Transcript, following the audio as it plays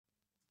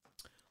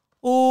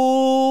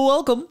Oh,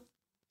 welcome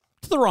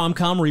to the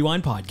Rom-Com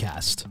Rewind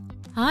Podcast.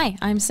 Hi,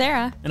 I'm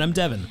Sarah. And I'm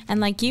Devin. And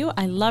like you,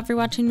 I love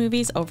rewatching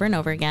movies over and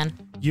over again.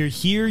 You're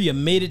here, you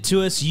made it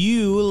to us,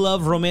 you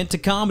love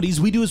romantic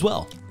comedies, we do as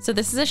well. So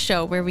this is a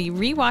show where we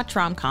rewatch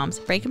rom-coms,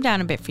 break them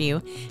down a bit for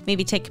you,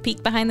 maybe take a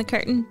peek behind the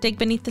curtain, dig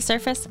beneath the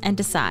surface, and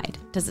decide,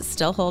 does it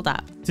still hold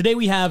up? Today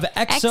we have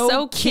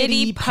Exo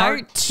Kitty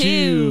Part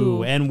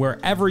 2. And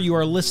wherever you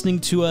are listening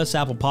to us,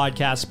 Apple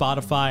Podcasts,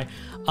 Spotify,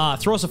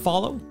 throw us a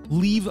follow,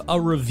 leave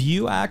a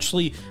review.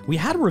 Actually, we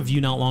had a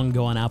review not long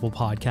ago on Apple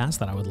Podcasts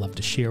that I would love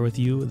to share with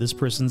you. This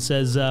person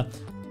says,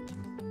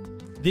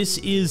 this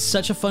is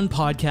such a fun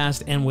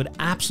podcast and would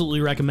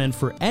absolutely recommend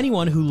for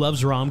anyone who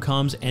loves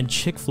rom-coms and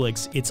chick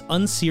flicks. It's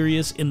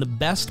unserious in the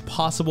best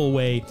possible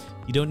way.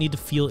 You don't need to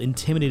feel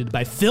intimidated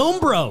by film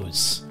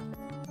bros.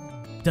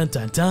 Dun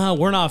dun dun.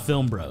 We're not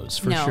film bros,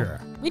 for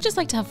sure. We just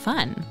like to have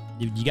fun.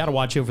 You got to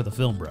watch out for the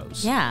film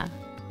bros. Yeah.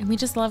 And we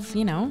just love,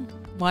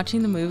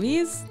 watching the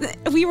movies.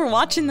 We were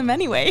watching them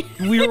anyway.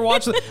 We were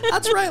watching them.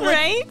 That's right.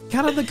 Right?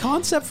 Kind of the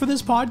concept for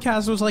this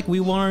podcast was like we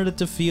wanted it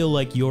to feel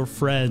like you're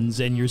friends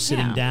and you're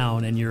sitting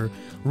down and you're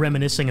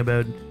reminiscing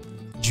about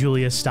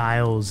Julia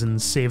Stiles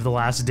and Save the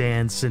Last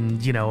Dance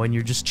and, and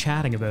you're just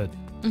chatting about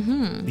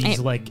these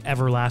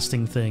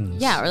everlasting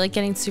things. Yeah, or like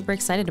getting super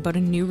excited about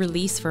a new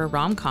release for a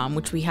rom-com,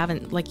 which we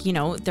haven't,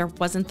 there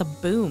wasn't the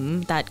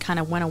boom that kind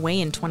of went away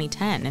in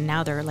 2010 and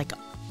now they're like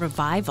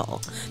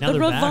revival. Now the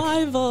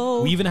revival.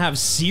 Back. We even have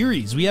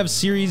series. We have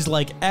series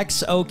like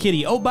XO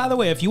Kitty. Oh, by the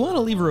way, if you want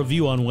to leave a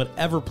review on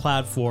whatever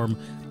platform,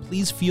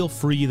 please feel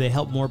free. They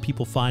help more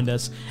people find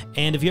us.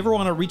 And if you ever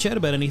want to reach out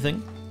about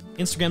anything,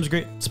 Instagram's a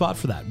great spot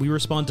for that. We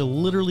respond to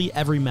literally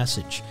every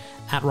message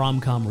at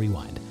Romcom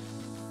Rewind.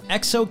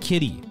 XO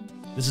Kitty.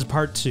 This is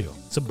part 2.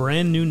 It's a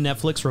brand new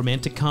Netflix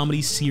romantic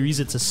comedy series.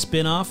 It's a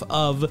spin-off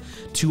of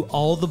To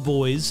All the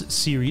Boys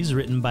series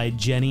written by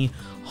Jenny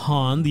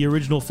Han. The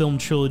original film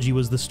trilogy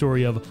was the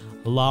story of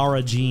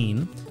Lara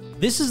Jean.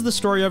 This is the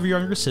story of her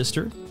younger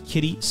sister,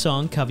 Kitty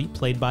Song-Covey,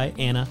 played by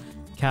Anna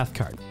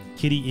Cathcart.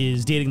 Kitty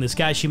is dating this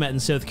guy she met in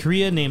South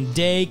Korea named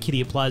Dae.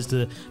 Kitty applies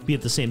to be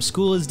at the same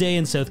school as Dae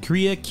in South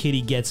Korea.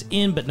 Kitty gets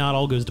in, but not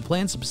all goes to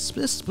plan,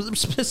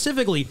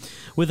 specifically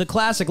with a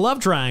classic love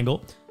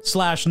triangle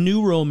 /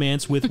 new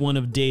romance with one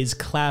of Dae's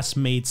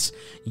classmates,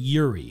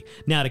 Yuri.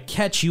 Now, to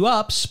catch you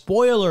up,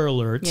 spoiler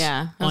alert.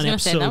 Yeah, I was going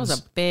to say, that was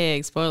a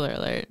big spoiler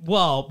alert.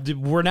 Well,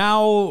 we're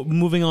now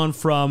moving on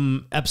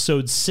from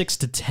episodes 6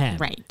 to 10.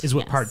 Right. Is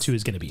what part 2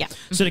 is going to be. Yeah.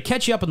 So to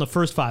catch you up on the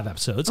first 5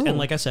 episodes, and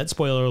like I said,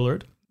 spoiler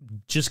alert,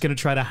 just going to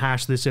try to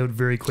hash this out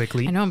very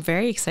quickly. I know, I'm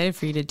very excited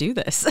for you to do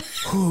this.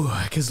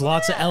 Because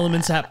lots of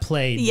elements at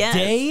play. Yes.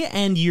 Dae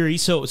and Yuri.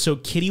 So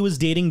Kitty was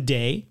dating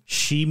Dae.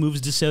 She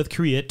moves to South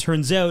Korea. It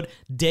turns out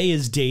Dae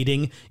is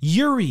dating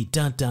Yuri.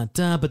 Dun, dun,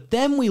 dun. But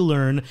then we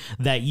learn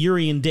that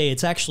Yuri and Dae,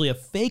 it's actually a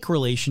fake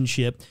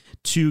relationship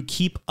to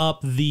keep up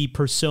the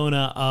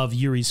persona of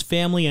Yuri's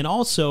family. And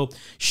also,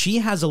 she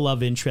has a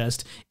love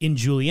interest in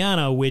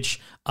Juliana, which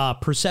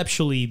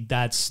perceptually,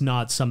 that's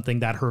not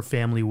something that her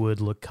family would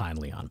look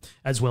kindly on,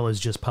 as well as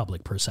just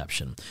public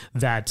perception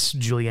that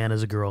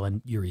Juliana's a girl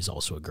and Yuri's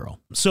also a girl.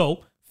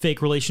 So,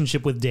 fake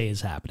relationship with Dae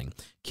is happening.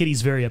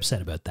 Kitty's very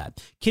upset about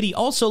that. Kitty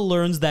also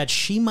learns that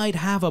she might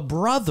have a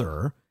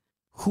brother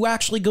who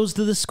actually goes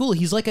to this school.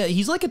 He's like a TA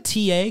kind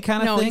of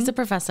thing. No, he's a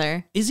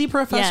professor. Is he a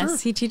professor?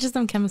 Yes, he teaches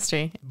them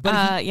chemistry.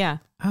 Yeah.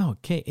 Oh,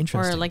 okay,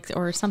 interesting.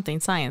 Or something,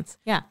 science.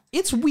 Yeah.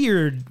 It's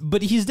weird,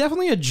 but he's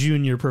definitely a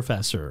junior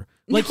professor.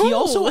 He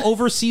also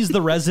oversees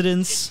the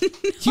residents.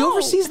 He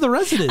oversees the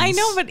residents. I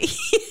know, but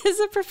he is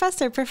a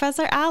professor,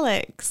 Professor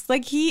Alex.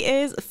 He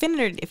is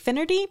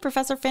Finnerty,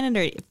 Professor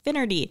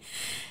Finnerty.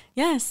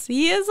 Yes,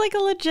 he is like a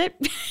legit.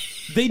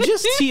 They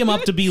just tee him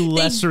up to be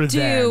lesser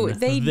than.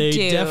 They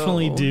do.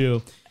 Definitely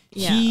do.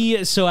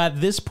 Yeah. So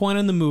at this point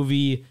in the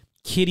movie,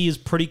 Kitty is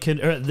pretty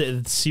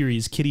the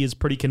series. Kitty is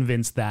pretty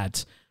convinced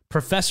that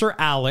Professor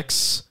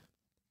Alex,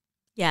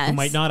 who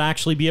might not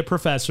actually be a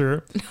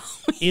professor,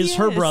 is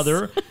her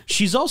brother.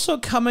 She's also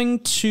coming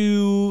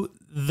to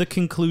the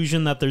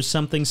conclusion that there's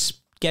something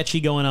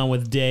sketchy going on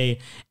with Dae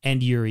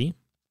and Yuri.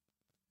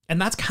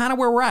 And that's kind of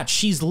where we're at.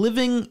 She's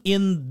living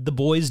in the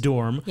boys'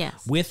 dorm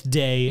with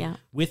Dae,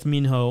 with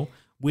Minho,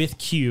 with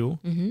Q,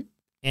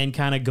 and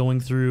kind of going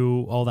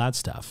through all that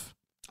stuff.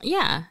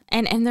 Yeah.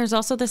 And there's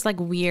also this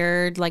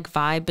weird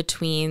vibe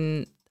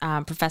between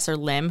Professor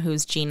Lim,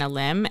 who's Gina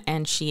Lim,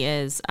 and she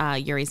is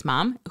Yuri's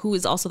mom, who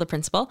is also the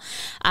principal.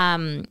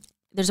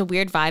 There's a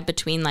weird vibe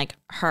between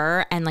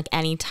her and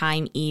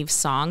Anytime Eve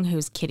Song,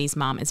 who's Kitty's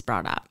mom, is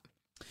brought up.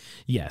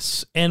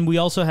 Yes. And we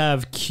also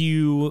have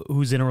Q,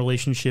 who's in a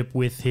relationship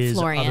with his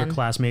other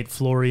classmate,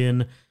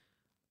 Florian.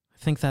 I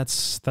think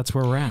that's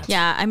where we're at.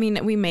 Yeah. I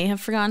mean, we may have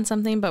forgotten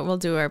something, but we'll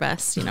do our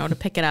best, to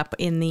pick it up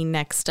in the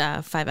next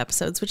 5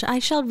 episodes, which I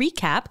shall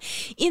recap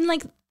in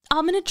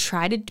I'm going to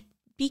try to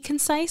be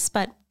concise,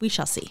 but we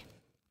shall see.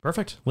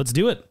 Perfect. Let's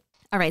do it.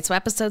 All right, so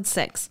episode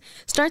 6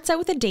 starts out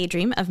with a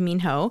daydream of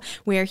Minho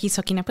where he's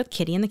hooking up with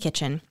Kitty in the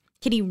kitchen.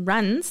 Kitty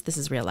runs, this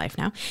is real life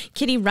now,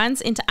 Kitty runs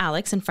into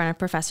Alex in front of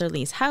Professor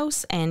Lee's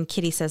house, and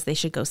Kitty says they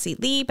should go see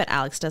Lee, but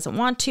Alex doesn't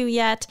want to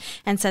yet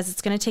and says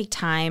it's going to take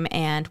time,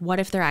 and what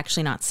if they're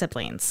actually not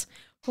siblings?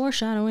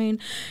 Foreshadowing.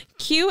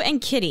 Q and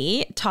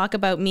Kitty talk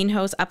about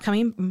Minho's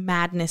upcoming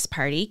madness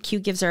party. Q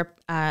gives her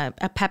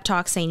a pep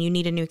talk saying, you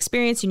need a new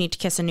experience, you need to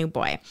kiss a new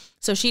boy.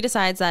 So she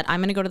decides that I'm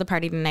going to go to the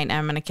party tonight and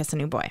I'm going to kiss a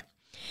new boy.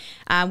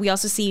 We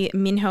also see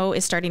Minho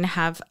is starting to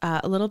have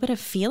a little bit of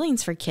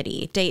feelings for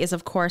Kitty. Day is,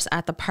 of course,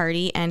 at the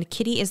party, and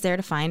Kitty is there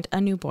to find a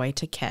new boy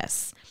to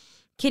kiss.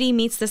 Kitty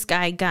meets this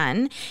guy,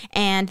 Gunn,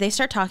 and they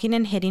start talking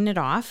and hitting it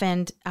off.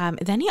 And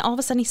then all of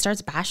a sudden he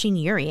starts bashing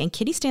Yuri, and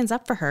Kitty stands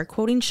up for her,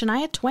 quoting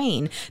Shania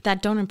Twain,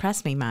 "That don't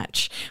impress me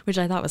much," which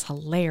I thought was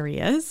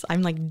hilarious.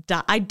 I'm like,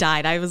 I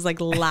died. I was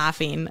like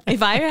laughing.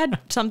 If I had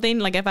something,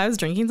 like if I was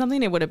drinking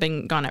something, it would have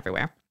been gone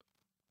everywhere.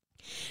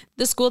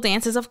 The school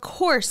dance is, of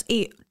course,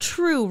 a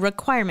true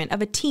requirement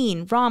of a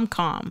teen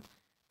rom-com.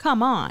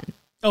 Come on.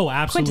 Oh,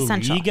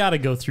 absolutely. You got to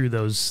go through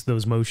those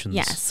motions.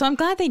 Yes. So I'm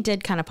glad they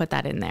did kind of put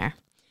that in there.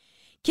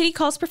 Kitty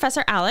calls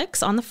Professor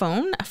Alex on the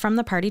phone from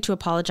the party to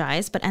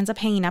apologize, but ends up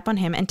hanging up on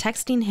him and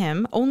texting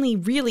him, only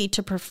really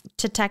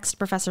to text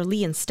Professor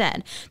Lee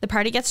instead. The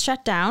party gets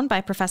shut down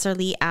by Professor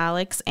Lee,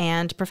 Alex,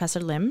 and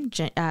Professor Lim,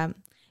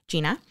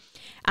 Gina.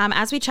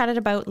 As we chatted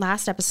about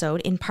last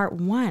episode in part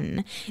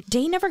 1,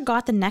 Day never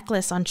got the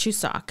necklace on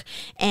Chuseok,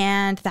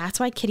 and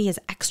that's why Kitty is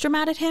extra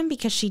mad at him,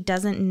 because she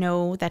doesn't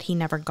know that he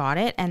never got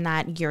it and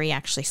that Yuri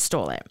actually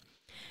stole it.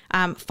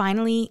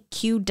 Finally,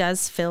 Q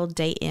does fill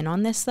Day in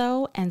on this,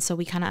 though, and so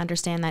we kind of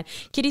understand that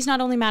Kitty's not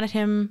only mad at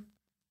him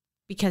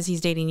because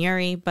he's dating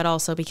Yuri, but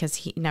also because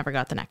he never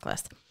got the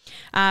necklace.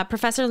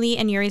 Professor Lee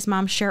and Yuri's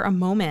mom share a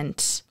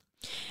moment.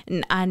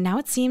 Now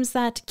it seems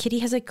that Kitty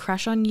has a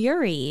crush on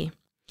Yuri.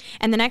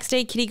 And the next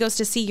day, Kitty goes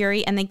to see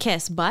Yuri and they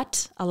kiss.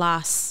 But,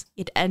 alas,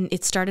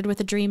 it started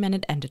with a dream and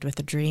it ended with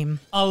a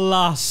dream.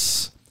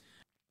 Alas.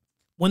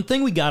 One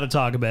thing we got to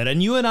talk about,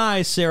 and you and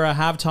I, Sarah,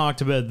 have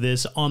talked about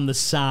this on the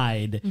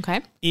side,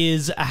 okay,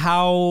 is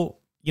how,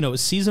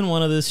 season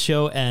 1 of this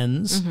show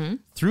ends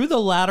through the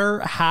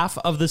latter half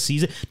of the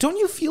season. Don't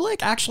you feel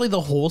like actually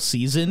the whole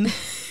season...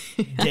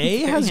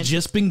 Day has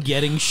just been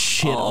getting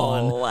shit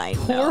on. I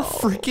Poor know.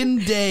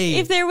 Freaking Day.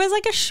 If there was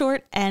like a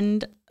short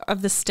end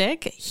of the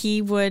stick,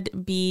 he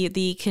would be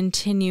the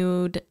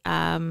continued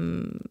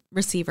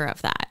receiver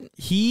of that.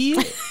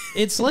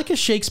 It's like a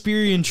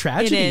Shakespearean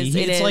tragedy.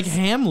 It is. Like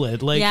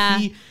Hamlet. Like yeah.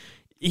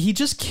 he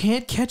just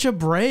can't catch a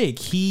break.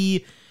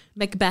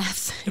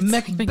 Macbeth.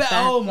 Macbeth.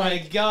 Oh my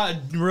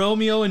God.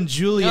 Romeo and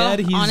Juliet.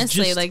 Oh, He's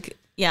honestly, just, like,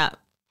 yeah.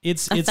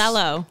 It's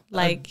Othello.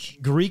 Like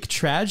Greek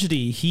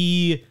tragedy.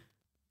 He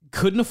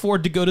couldn't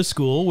afford to go to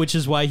school, which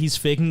is why he's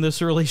faking this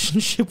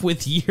relationship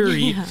with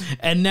Yuri. Yeah.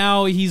 And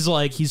now he's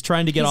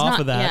trying to get off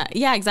of that.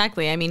 Yeah,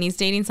 exactly. I mean, he's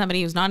dating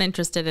somebody who's not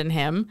interested in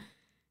him.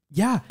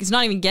 Yeah. He's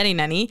not even getting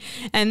any.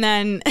 And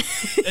then...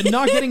 and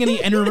not getting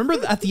any. And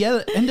remember, at the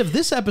end of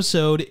this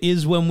episode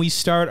is when we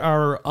start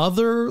our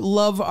other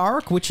love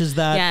arc, which is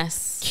that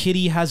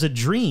Kitty has a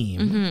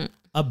dream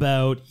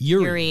about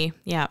Yuri.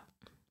 Yeah.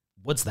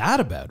 What's that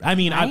about? I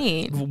mean,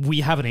 right. We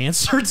have an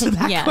answer to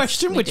that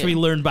question, which we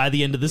learned by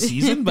the end of the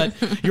season, but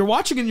you're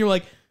watching and you're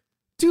like,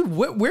 dude,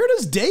 where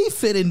does Day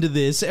fit into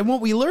this? And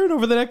what we learn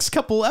over the next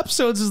couple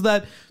episodes is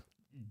that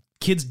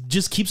kids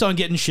just keeps on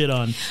getting shit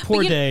on.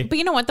 Poor Day. But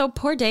you know what, though?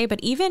 Poor Day. But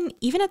even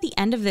at the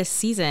end of this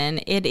season,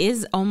 it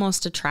is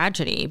almost a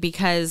tragedy,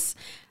 because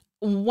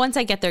once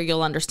I get there,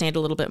 you'll understand a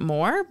little bit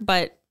more.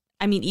 But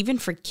I mean, even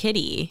for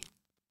Kitty,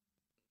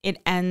 it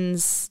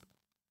ends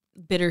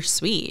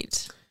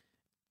bittersweet.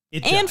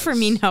 And for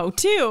Minho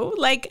too.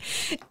 Like,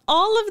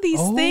 all of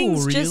these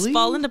things just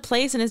fall into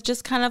place, and it's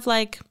just kind of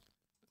like,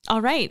 all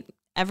right,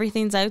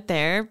 everything's out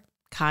there,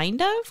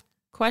 kind of,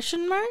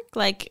 question mark?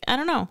 Like, I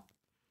don't know.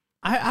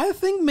 I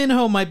think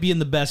Minho might be in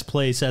the best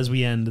place as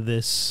we end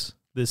this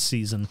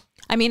season.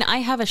 I mean, I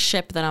have a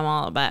ship that I'm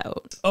all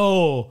about.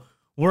 Oh,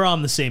 we're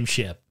on the same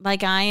ship.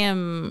 Like,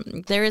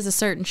 there is a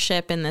certain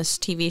ship in this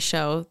TV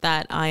show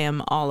that I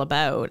am all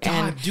about.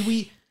 God, and do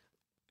we...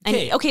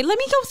 Okay, let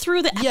me go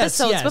through the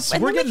episodes. Yes.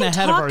 And we're then we getting can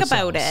ahead of talk ourselves.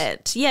 about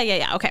it.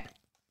 Yeah. Okay.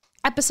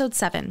 Episode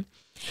 7.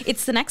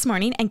 It's the next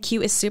morning, and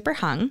Q is super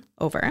hung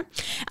over.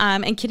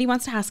 And Kitty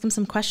wants to ask him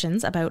some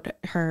questions about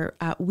her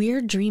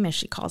weird dream, as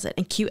she calls it.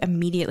 And Q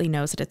immediately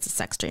knows that it's a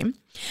sex dream.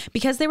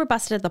 Because they were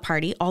busted at the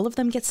party, all of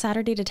them get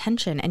Saturday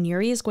detention, and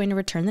Yuri is going to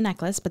return the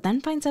necklace, but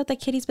then finds out that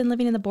Kitty's been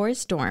living in the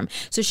boys' dorm.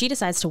 So she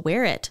decides to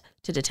wear it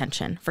to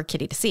detention for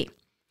Kitty to see.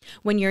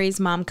 When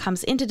Yuri's mom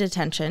comes into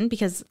detention,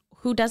 because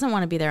who doesn't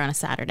want to be there on a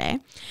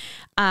Saturday,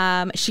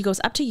 she goes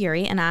up to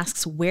Yuri and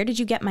asks, "Where did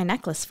you get my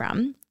necklace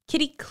from?"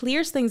 Kitty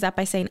clears things up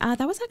by saying,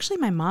 that was actually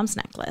my mom's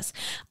necklace.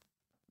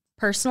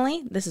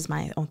 Personally, this is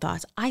my own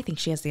thoughts, I think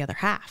she has the other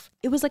half.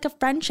 It was like a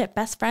friendship,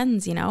 best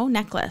friends,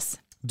 necklace.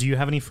 Do you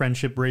have any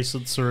friendship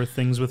bracelets or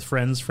things with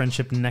friends,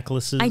 friendship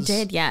necklaces? I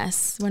did,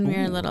 yes, when we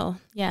were little.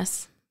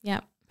 Yes,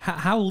 yep.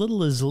 How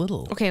little is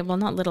little? Okay, well,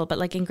 not little, but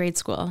like in grade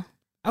school.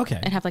 Okay.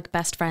 I'd have like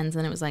best friends,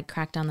 and it was like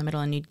cracked down the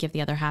middle, and you'd give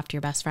the other half to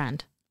your best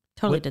friend.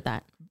 Totally did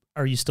that.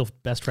 Are you still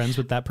best friends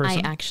with that I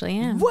person? actually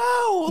am.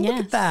 Wow, look Yes.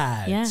 at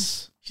that. Yeah.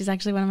 She's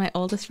actually one of my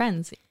oldest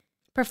friends.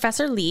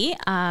 Professor Lee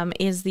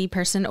is the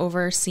person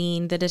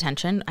overseeing the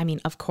detention. I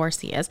mean, of course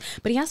he is,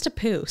 but he has to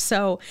poo.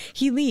 So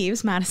he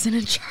leaves Madison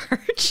in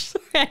charge.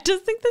 Sorry, I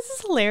just think this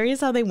is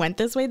hilarious how they went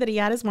this way, that he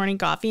had his morning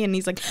coffee and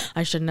he's like,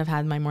 I shouldn't have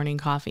had my morning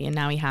coffee, and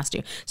now he has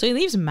to. So he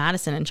leaves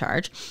Madison in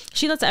charge.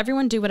 She lets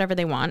everyone do whatever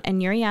they want,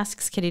 and Yuri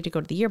asks Kitty to go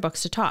to the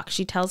yearbooks to talk.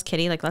 She tells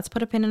Kitty, like, let's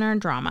put a pin in our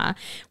drama.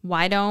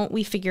 Why don't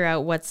we figure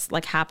out what's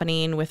like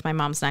happening with my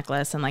mom's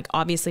necklace? And like,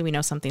 obviously we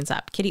know something's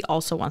up. Kitty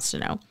also wants to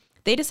know.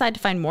 They decide to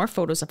find more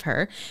photos of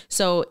her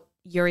so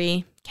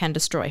Yuri can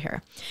destroy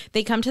her.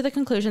 They come to the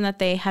conclusion that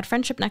they had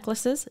friendship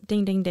necklaces,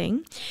 ding, ding,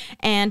 ding.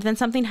 And then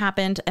something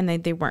happened and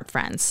they weren't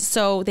friends.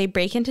 So they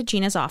break into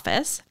Gina's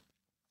office.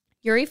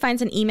 Yuri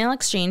finds an email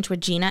exchange with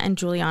Gina and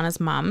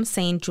Juliana's mom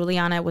saying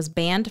Juliana was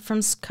banned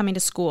from coming to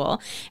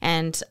school.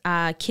 And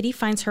Kitty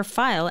finds her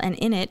file, and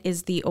in it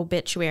is the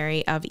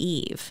obituary of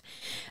Eve.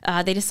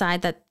 They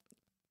decide that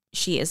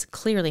she is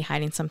clearly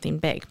hiding something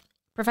big.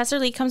 Professor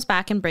Lee comes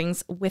back and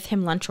brings with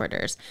him lunch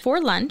orders. For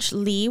lunch,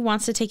 Lee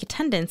wants to take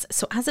attendance.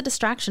 So as a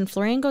distraction,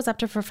 Florian goes up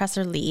to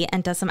Professor Lee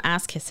and does some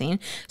ass kissing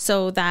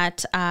so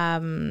that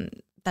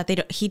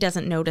he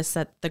doesn't notice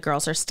that the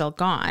girls are still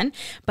gone.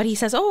 But he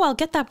says, oh, I'll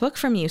get that book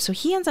from you. So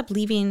he ends up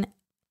leaving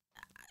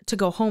to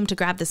go home to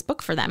grab this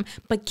book for them.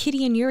 But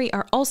Kitty and Yuri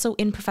are also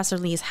in Professor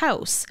Lee's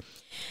house.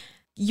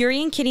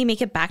 Yuri and Kitty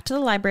make it back to the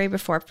library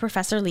before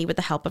Professor Lee with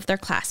the help of their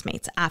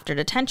classmates. After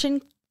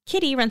detention,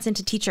 Kitty runs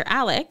into teacher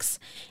Alex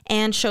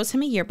and shows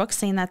him a yearbook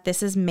saying that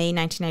this is May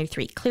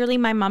 1993. Clearly,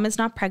 my mom is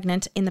not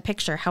pregnant in the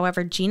picture.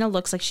 However, Gina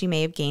looks like she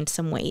may have gained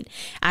some weight,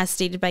 as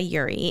stated by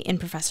Yuri in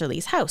Professor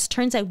Lee's house.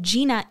 Turns out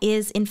Gina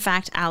is, in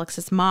fact,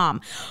 Alex's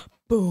mom.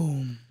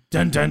 Boom.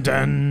 Dun, dun,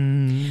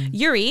 dun.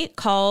 Yuri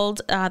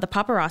called the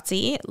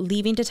paparazzi,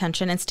 leaving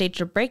detention, and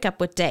staged a breakup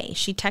with Day.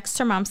 She texts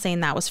her mom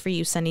saying that was for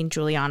you, sending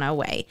Juliana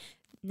away.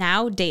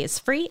 Now, Day is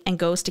free and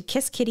goes to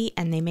kiss Kitty,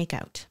 and they make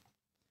out.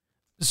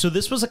 So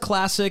this was a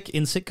classic.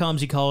 In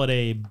sitcoms, you call it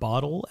a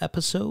bottle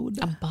episode.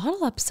 A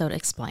bottle episode,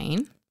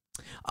 explain.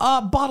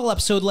 Bottle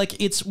episode,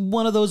 like it's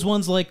one of those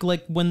ones like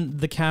when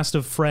the cast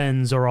of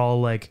Friends are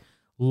all like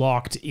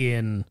locked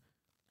in.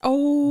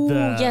 Oh,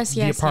 yes,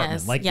 the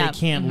apartment. Like they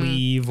can't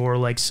leave, or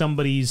like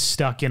somebody's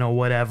stuck in a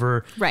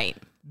whatever. Right.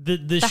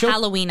 The show,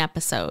 Halloween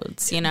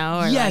episodes, you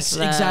know? Or yes,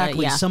 like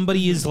exactly. Yeah.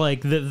 Somebody is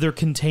like, they're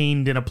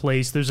contained in a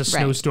place. There's a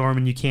snowstorm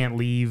and you can't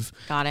leave.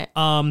 Got it.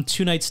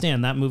 Two Night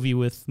Stand, that movie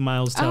with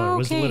Miles Teller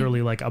was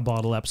literally like a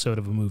bottle episode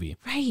of a movie.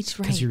 Right.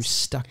 Because you're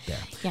stuck there.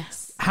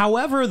 Yes.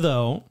 However,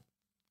 though,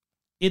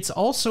 it's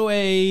also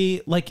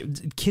like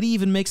Kitty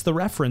even makes the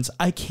reference,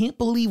 I can't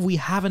believe we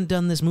haven't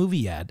done this movie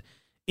yet.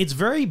 It's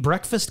very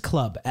Breakfast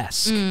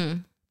Club-esque.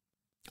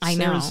 I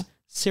know.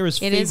 Sarah's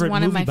favorite movie, It is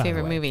one of my by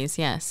favorite the way. movies.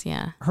 Yes,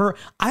 yeah.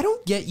 I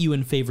don't get you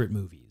in favorite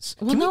movies.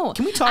 Well,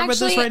 Can we talk about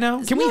this right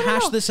now? Can we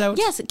hash this out?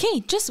 Yes.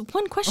 Okay. Just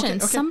one question.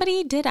 Okay.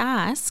 Somebody did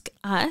ask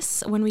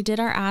us when we did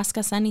our Ask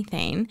Us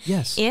Anything.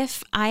 Yes.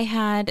 If I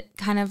had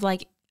kind of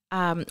like,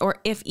 or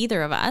if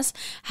either of us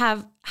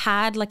have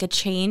had like a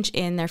change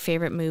in their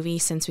favorite movie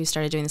since we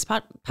started doing this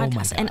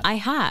podcast, and I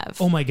have.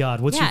 Oh my God!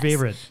 What's your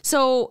favorite?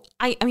 So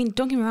I mean,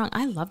 don't get me wrong.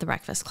 I love The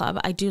Breakfast Club.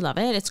 I do love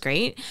it. It's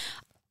great.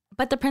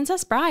 But The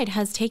Princess Bride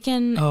has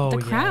taken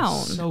the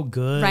crown. So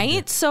good.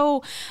 Right?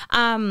 So,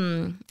 I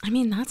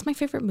mean, that's my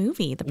favorite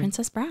movie, The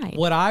Princess Bride.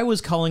 What I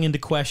was calling into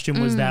question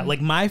was that,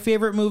 like, my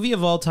favorite movie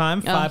of all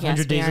time,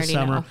 500 Days of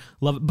Summer. Know.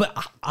 Love it. But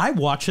I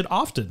watch it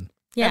often.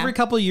 Yeah. Every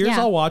couple of years, Yeah.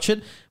 I'll watch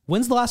it.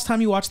 When's the last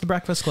time you watched The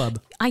Breakfast Club?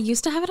 I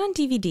used to have it on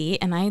DVD,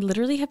 and I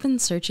literally have been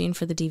searching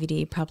for the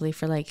DVD probably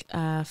for like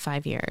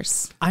 5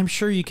 years. I'm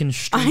sure you can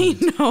stream I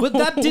it. know. But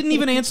that didn't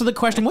even answer the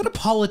question. What a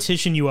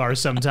politician you are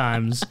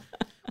sometimes.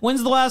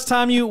 When's the last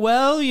time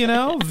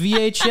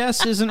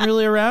VHS isn't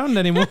really around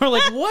anymore?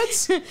 Like, what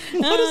does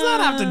that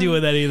have to do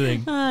with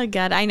anything? Oh,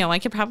 God. I know. I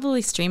could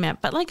probably stream it.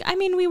 But, like, I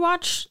mean, we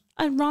watch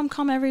a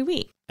rom-com every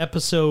week.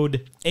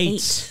 Episode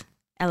 8.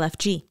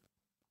 LFG.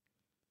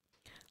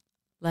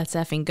 Let's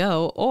effing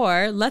go,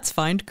 or let's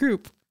find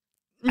group.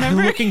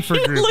 Remember? Looking for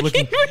group.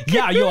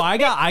 I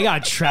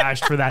got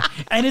trashed for that.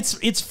 And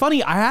it's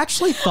funny. I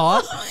actually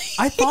thought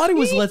it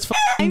was let's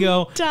fucking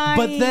go.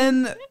 But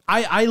then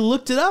I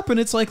looked it up and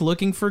it's like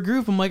looking for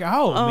group. I'm like,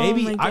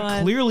 maybe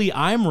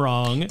I'm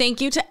wrong.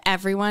 Thank you to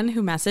everyone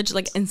who messaged,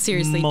 like, and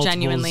seriously, Multiples,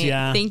 genuinely,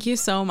 yeah. Thank you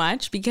so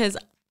much, because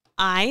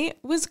I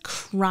was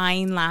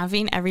crying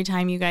laughing every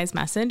time you guys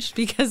messaged,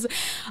 because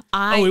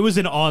it was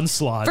an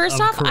onslaught. First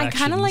of off, I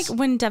kind of like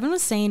when Devin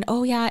was saying,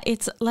 "Oh yeah,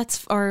 it's let's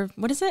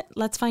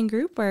find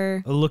group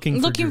or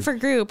looking for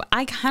group."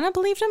 I kind of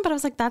believed him, but I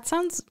was like, that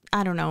sounds,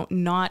 I don't know,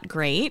 not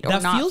great or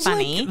that not feels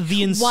funny. Like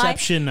the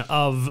inception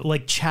of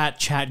like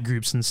chat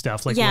groups and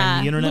stuff. Like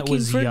when the internet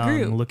was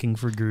young, looking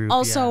for group.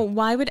 Also,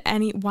 why would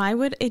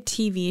a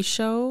TV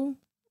show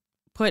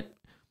put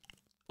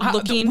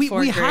looking for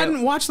we group?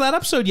 hadn't watched that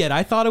episode yet.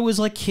 I thought it was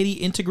like Kitty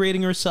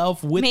integrating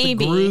herself with the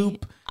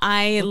group.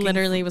 I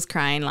literally was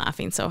crying,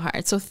 laughing so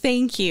hard. So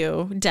thank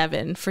you,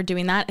 Devin, for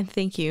doing that. And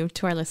thank you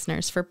to our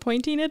listeners for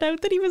pointing it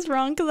out that he was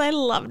wrong, because I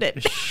loved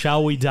it.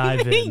 Shall we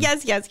dive in?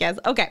 Yes.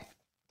 Okay.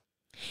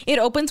 It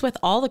opens with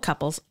all the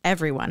couples,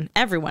 everyone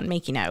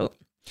making out.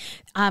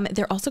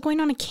 They're also going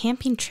on a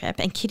camping trip,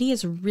 and Kitty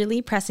is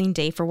really pressing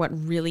Day for what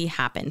really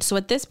happened. So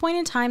at this point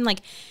in time,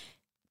 like,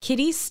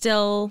 Kitty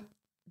still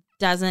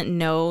doesn't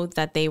know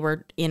that they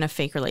were in a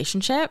fake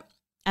relationship.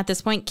 At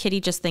this point,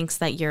 Kitty just thinks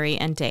that Yuri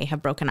and Day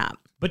have broken up.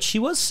 But she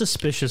was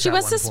suspicious. She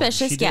was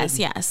suspicious.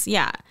 Yes.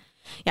 Yeah.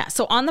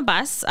 So on the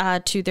bus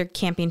to their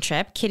camping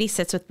trip, Kitty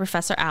sits with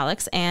Professor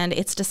Alex, and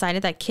it's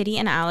decided that Kitty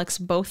and Alex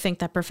both think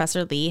that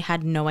Professor Lee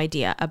had no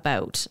idea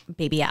about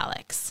baby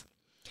Alex.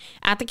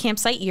 At the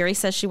campsite, Yuri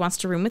says she wants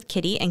to room with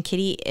Kitty, and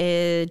Kitty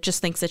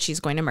just thinks that she's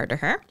going to murder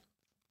her.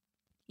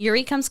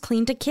 Yuri comes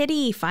clean to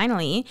Kitty,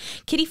 finally.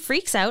 Kitty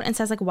freaks out and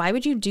says, like, why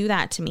would you do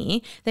that to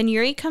me? Then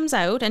Yuri comes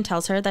out and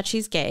tells her that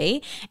she's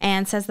gay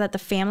and says that the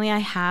family I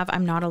have,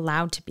 I'm not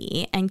allowed to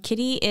be. And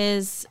Kitty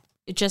is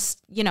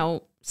just,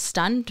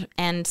 stunned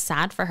and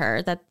sad for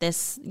her that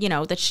this,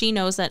 that she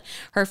knows that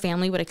her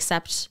family would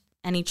accept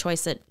any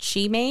choice that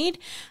she made.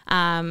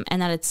 And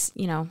that it's,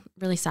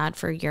 really sad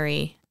for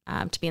Yuri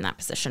to be in that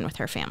position with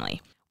her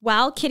family.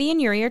 While Kitty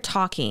and Yuri are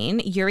talking,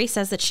 Yuri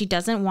says that she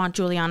doesn't want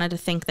Juliana to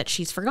think that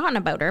she's forgotten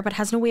about her, but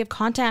has no way of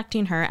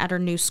contacting her at her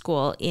new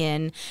school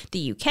in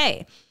the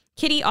UK.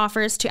 Kitty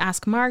offers to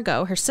ask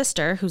Margot, her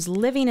sister, who's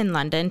living in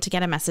London, to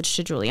get a message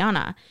to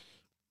Juliana.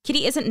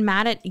 Kitty isn't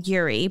mad at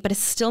Yuri, but is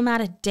still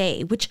mad at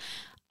Day, which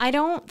I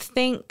don't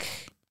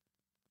think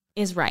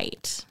is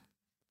right.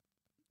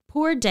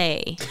 Poor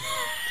Day.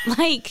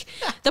 Like,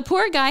 the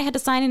poor guy had to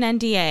sign an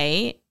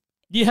NDA.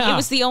 Yeah. It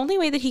was the only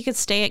way that he could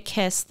stay at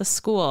KISS, the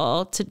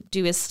school, to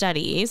do his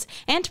studies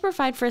and to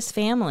provide for his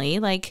family.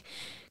 Like,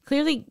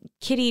 clearly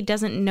Kitty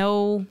doesn't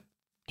know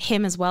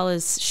him as well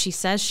as she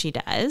says she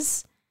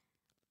does.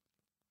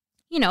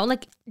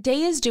 Like,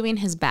 Day is doing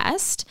his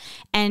best,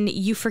 and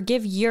you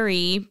forgive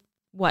Yuri,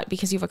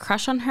 because you have a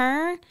crush on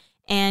her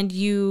and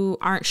you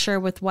aren't sure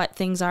with what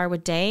things are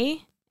with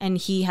Day, and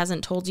he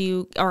hasn't told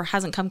you or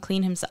hasn't come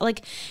clean himself.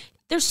 Like,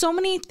 there's so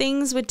many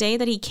things with Day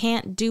that he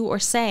can't do or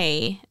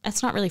say.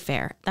 That's not really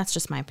fair. That's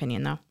just my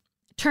opinion, though.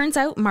 Turns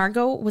out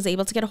Margot was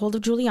able to get a hold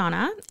of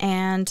Juliana,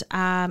 and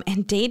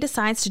Day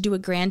decides to do a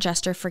grand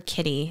gesture for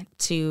Kitty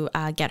to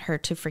get her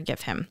to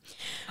forgive him.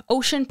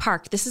 Ocean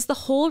Park. This is the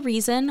whole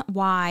reason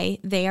why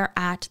they are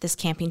at this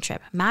camping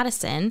trip.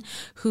 Madison,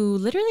 who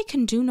literally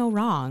can do no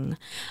wrong,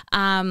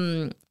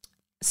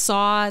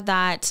 saw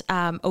that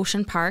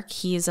Ocean Park,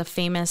 he is a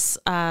famous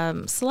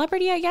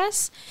celebrity, I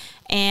guess,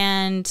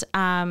 and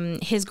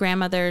his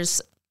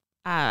grandmother's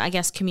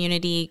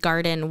community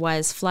garden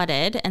was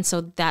flooded, and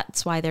so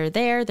that's why they're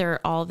there. They're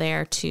all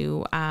there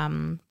to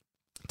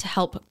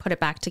help put it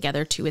back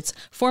together to its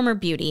former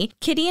beauty.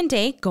 Kitty and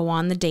Day go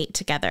on the date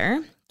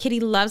together.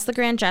 Kitty loves the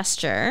grand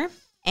gesture,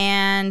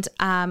 and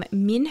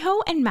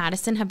Minho and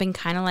Madison have been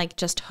kind of like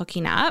just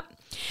hooking up.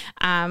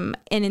 And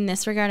in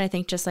this regard, I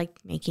think just like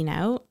making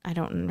out. I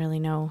don't really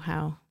know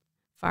how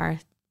far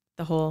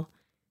the whole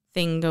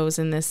thing goes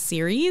in this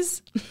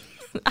series.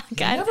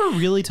 They never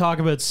really talk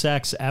about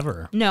sex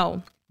ever.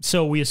 No.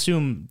 So we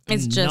assume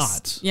it's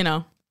just,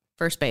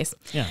 first base.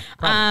 Yeah.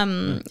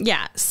 Probably.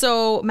 Yeah.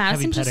 So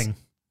Madison heavy petting.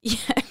 Yeah.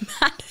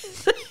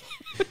 Madison.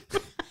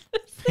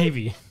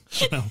 Maybe.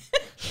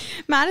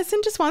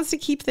 Madison just wants to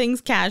keep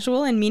things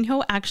casual, and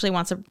Minho actually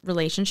wants a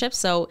relationship.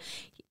 So,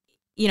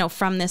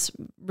 from this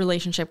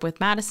relationship with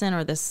Madison,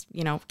 or this,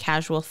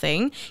 casual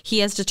thing, he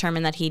has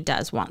determined that he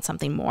does want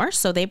something more.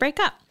 So they break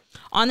up.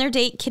 On their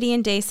date, Kitty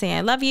and Day say,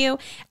 I love you.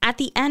 At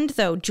the end,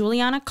 though,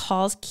 Juliana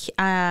calls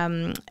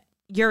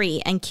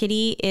Yuri, and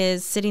Kitty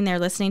is sitting there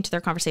listening to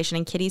their conversation,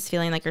 and Kitty's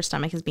feeling like her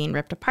stomach is being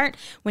ripped apart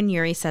when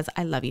Yuri says,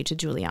 I love you to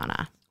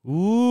Juliana.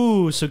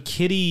 Ooh, so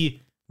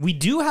Kitty, we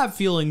do have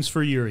feelings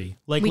for Yuri.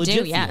 Like, we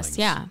legit do, yes, feelings.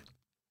 Yeah.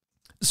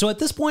 So at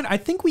this point, I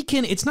think we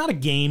can, it's not a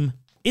game,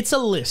 it's a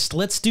list.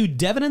 Let's do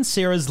Devin and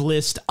Sarah's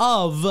list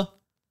of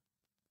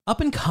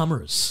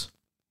up-and-comers.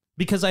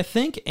 Because I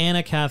think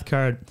Anna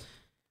Cathcart,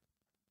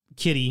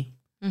 Kitty,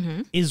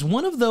 is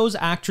one of those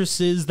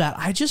actresses that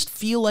I just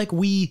feel like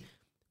we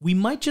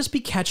might just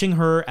be catching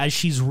her as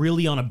she's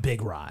really on a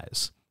big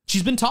rise.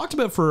 She's been talked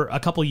about for a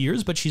couple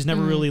years, but she's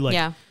never really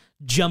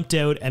jumped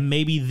out, and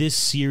maybe this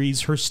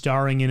series, her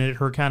starring in it,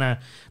 her kind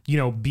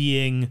of,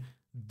 being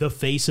the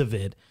face of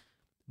it,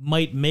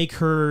 might make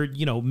her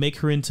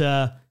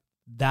into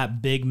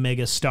that big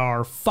mega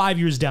star 5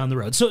 years down the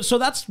road. So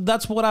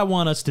that's what I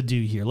want us to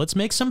do here. Let's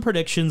make some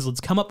predictions.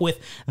 Let's come up with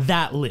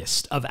that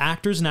list of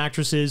actors and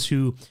actresses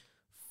who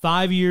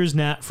 5 years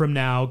from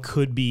now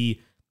could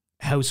be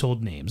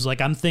household names.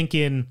 Like, I'm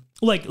thinking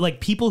like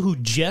people who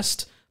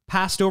just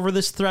passed over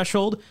this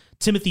threshold.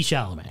 Timothée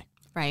Chalamet.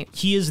 Right.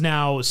 He is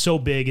now so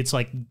big. It's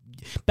like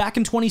back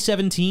in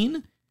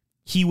 2017,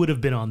 he would have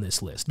been on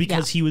this list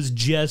because he was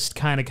just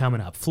kind of coming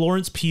up.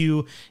 Florence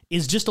Pugh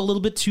is just a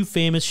little bit too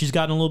famous. She's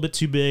gotten a little bit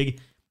too big.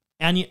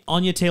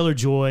 Anya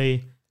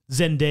Taylor-Joy,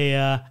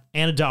 Zendaya,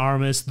 Ana de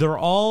Armas. They're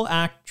all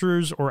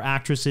actors or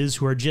actresses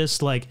who are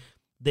just like,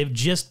 they've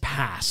just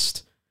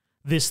passed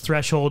this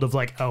threshold of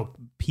like, oh,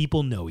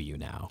 people know you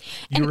now.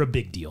 You're a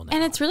big deal now.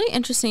 And it's really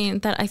interesting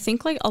that I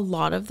think like a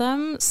lot of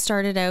them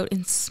started out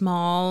in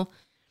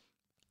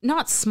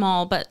not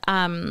small, but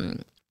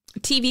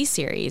TV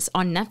series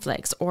on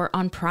Netflix or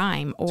on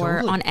Prime or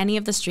on any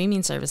of the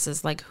streaming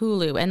services like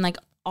Hulu and like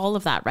all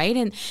of that, right?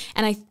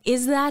 And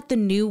is that the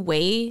new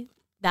way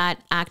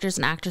that actors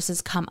and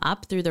actresses come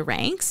up through the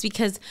ranks?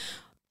 Because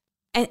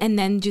and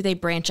then do they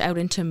branch out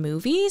into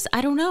movies?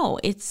 I don't know.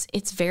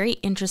 It's very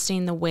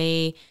interesting the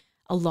way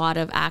a lot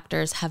of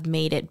actors have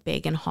made it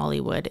big in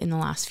Hollywood in the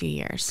last few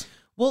years.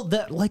 Well,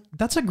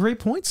 that's a great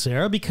point,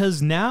 Sarah,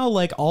 because now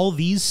like all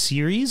these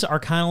series are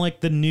kind of like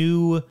the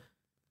new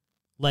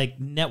like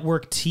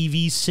network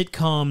TV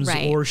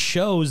sitcoms or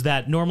shows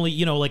that normally,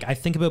 you know, like I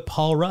think about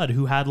Paul Rudd,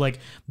 who had like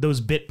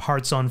those bit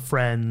parts on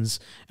Friends,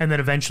 and then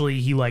eventually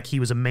he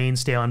was a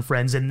mainstay on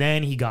Friends, and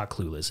then he got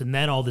Clueless, and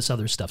then all this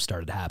other stuff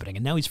started happening,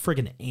 and now he's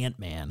friggin'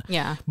 Ant-Man.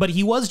 Yeah. But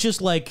he was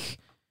just like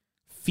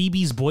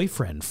Phoebe's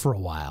boyfriend for a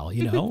while,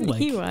 you know? Like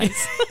he was.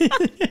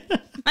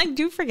 I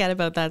do forget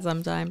about that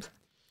sometimes.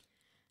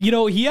 You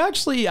know, he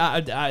actually,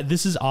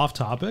 this is off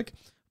topic.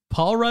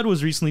 Paul Rudd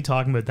was recently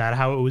talking about that,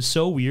 how it was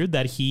so weird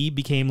that he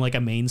became like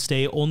a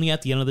mainstay only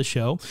at the end of the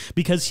show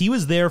because he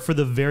was there for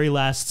the very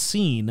last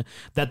scene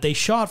that they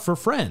shot for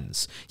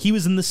Friends. He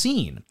was in the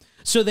scene.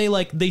 So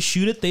they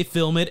shoot it, they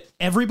film it.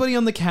 Everybody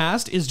on the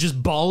cast is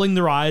just bawling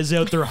their eyes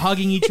out. They're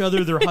hugging each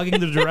other. They're hugging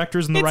the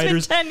directors and the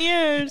writers. Been 10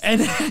 years.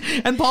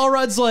 And Paul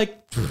Rudd's like,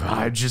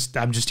 I'm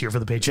just here for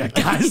the paycheck,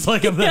 guys.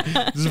 Like,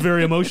 this is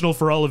very emotional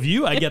for all of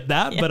you. I get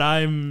that, but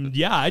I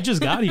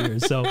just got here.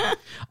 So,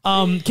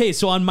 okay.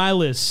 So on my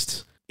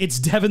list, it's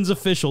Devin's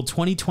official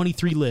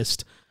 2023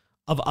 list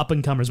of up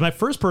and comers. My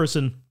first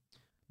person,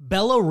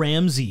 Bella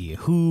Ramsey,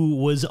 who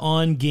was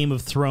on Game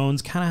of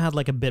Thrones, kind of had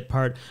like a bit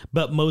part,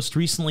 but most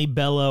recently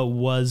Bella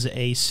was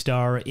a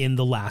star in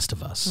The Last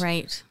of Us.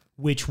 Right.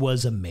 Which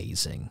was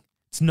amazing.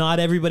 It's not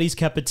everybody's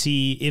cup of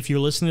tea. If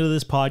you're listening to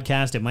this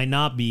podcast, it might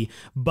not be,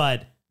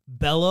 but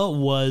Bella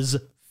was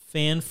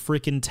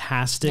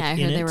fan-freaking-tastic in it.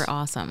 Yeah, I heard they were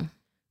awesome.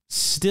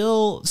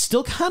 Still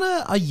kind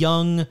of a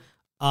young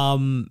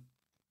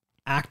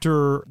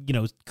actor, you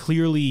know,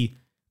 clearly,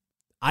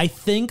 I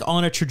think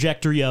on a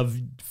trajectory of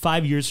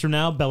 5 years from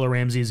now, Bella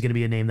Ramsey is going to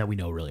be a name that we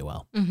know really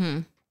well. Mm-hmm.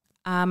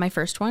 My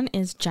first one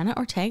is Jenna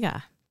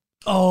Ortega.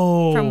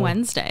 Oh. From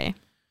Wednesday.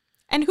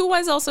 And who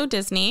was also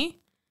Disney.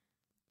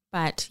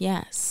 But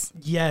yes.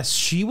 Yes,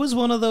 she was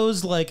one of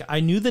those, like,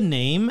 I knew the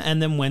name,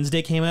 and then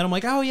Wednesday came out. I'm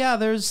like, oh, yeah,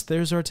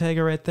 there's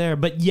Ortega right there.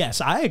 But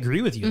yes, I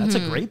agree with you. That's a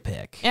great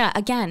pick. Yeah,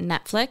 again,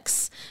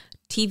 Netflix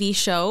TV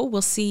show.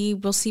 We'll see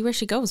where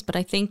she goes. But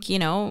I think, you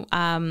know,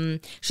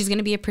 she's going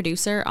to be a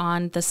producer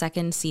on the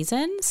second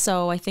season.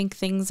 So I think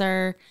things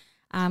are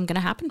going to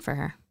happen for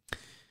her.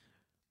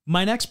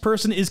 My next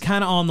person is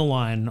kind of on the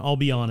line, I'll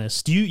be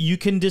honest. You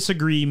can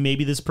disagree.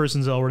 Maybe this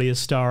person's already a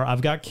star.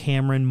 I've got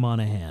Cameron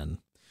Monaghan,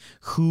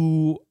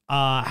 who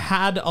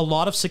had a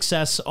lot of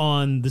success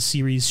on the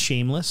series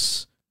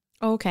Shameless.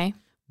 Oh, okay.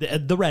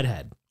 The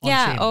redhead.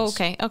 Yeah. Shameless. Oh,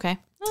 okay. Okay.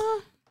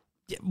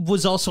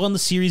 Was also on the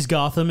series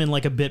Gotham in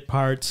like a bit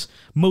part.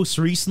 Most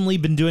recently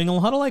been doing a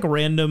lot of like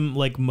random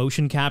like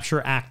motion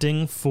capture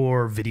acting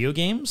for video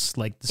games,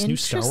 like this new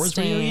Star Wars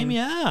video game.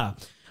 Yeah.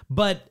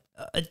 But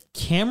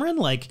Cameron,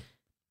 like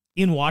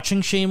in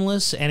watching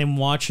Shameless and in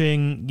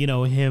watching, you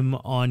know, him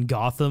on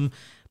Gotham,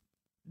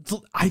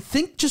 I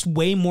think just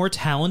way more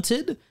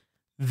talented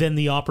than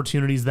the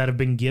opportunities that have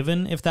been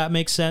given, if that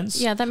makes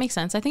sense. Yeah, that makes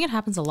sense. I think it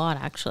happens a lot,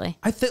 actually.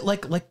 I think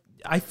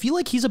I feel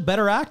like he's a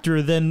better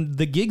actor than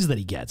the gigs that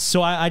he gets.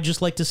 So I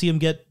just like to see him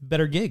get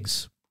better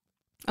gigs.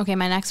 Okay,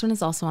 my next one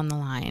is also on the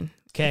line.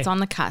 Okay. It's on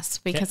the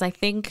cusp because I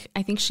think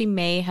she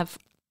may have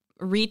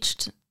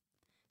reached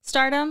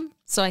stardom.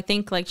 So I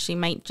think like she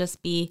might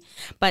just be,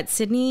 but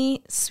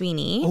Sydney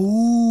Sweeney,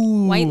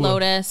 Ooh. White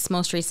Lotus,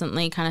 most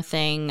recently kind of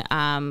thing,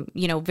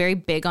 you know, very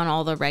big on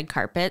all the red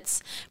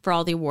carpets for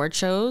all the award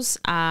shows.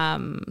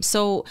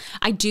 So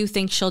I do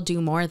think she'll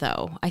do more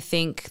though. I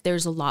think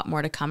there's a lot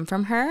more to come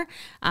from her.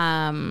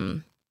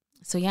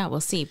 So yeah,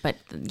 we'll see. But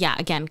yeah,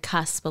 again,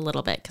 cusp a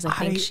little bit because I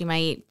think she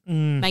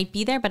might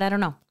be there, but I don't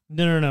know.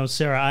 No,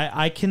 Sarah,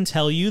 I can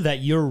tell you that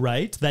you're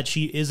right, that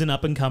she is an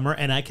up-and-comer,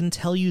 and I can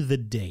tell you the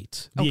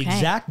date. The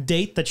exact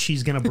date that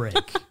she's going to break.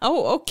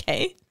 Oh,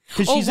 okay.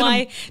 Oh,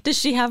 why? Does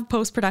she have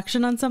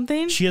post-production on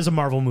something? She has a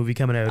Marvel movie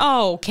coming out.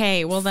 Oh,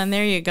 okay. Well, then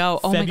there you go.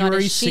 Oh, February my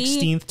God. Is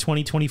 16th,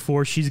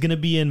 2024. She's going to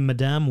be in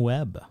Madame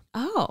Web.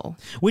 Oh.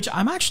 Which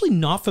I'm actually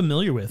not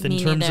familiar with in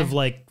terms of,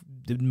 like,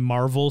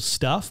 Marvel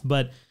stuff.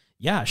 But,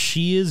 yeah,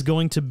 she is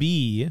going to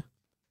be...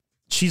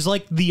 She's,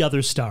 like, the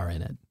other star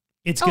in it.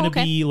 It's going to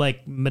be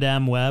like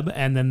Madame Web,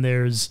 and then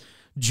there's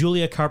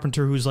Julia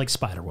Carpenter, who's like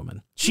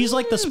Spider-Woman. She's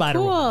like the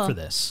Spider-Woman for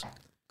this.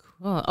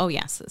 Oh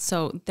yes.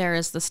 So there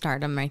is the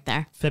stardom right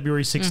there.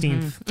 February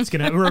 16th. It's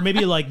gonna, or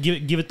maybe like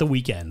give it the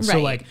weekend. So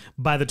Right. like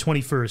by the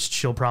 21st,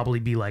 she'll probably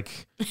be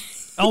like,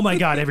 oh my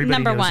God, everybody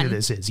Number knows who one.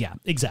 this is. Yeah,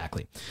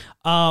 exactly.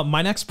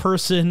 My next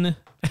person.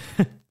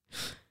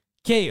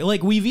 Okay,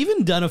 like we've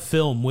even done a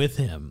film with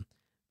him,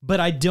 but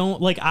I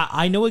don't like,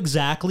 I know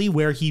exactly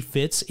where he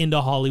fits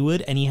into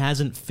Hollywood and he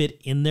hasn't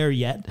fit in there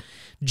yet.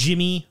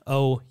 Jimmy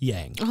O.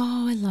 Yang.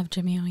 Oh, I love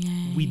Jimmy O.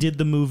 Yang. We did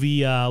the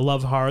movie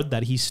Love Hard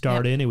that he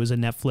starred in. It was a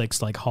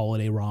Netflix like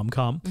holiday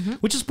rom-com,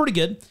 which is pretty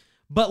good.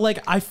 But like,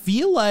 I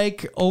feel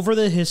like over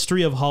the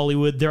history of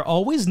Hollywood, there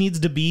always needs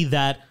to be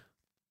that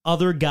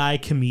other guy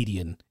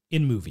comedian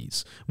in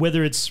movies,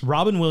 whether it's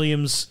Robin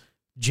Williams,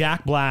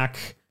 Jack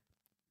Black,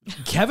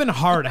 Kevin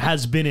Hart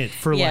has been it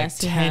for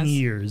Yes, like he 10 has.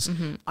 years.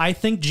 I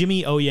think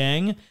Jimmy O.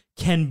 Yang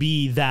can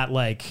be that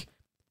like,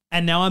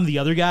 and now I'm the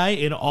other guy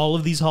in all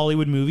of these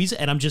Hollywood movies,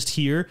 and I'm just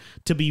here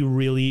to be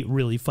really,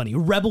 really funny.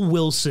 Rebel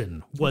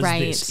Wilson was Right,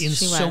 this in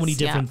she so was, many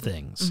different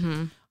things.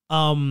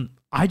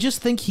 I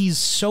just think he's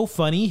so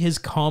funny. His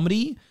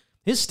comedy,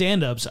 his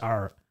stand-ups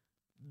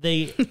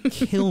they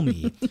kill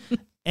me.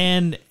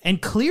 And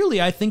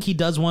clearly I think he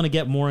does want to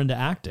get more into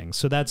acting.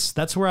 So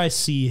that's where I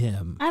see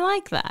him. I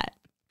like that.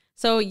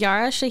 So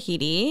Yara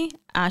Shahidi,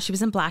 she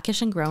was in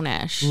Blackish and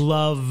Grownish.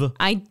 Love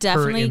I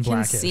definitely in can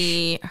Blackish.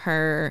 see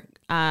her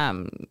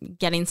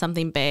getting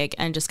something big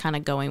and just kind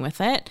of going with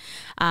it,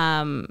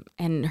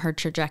 and her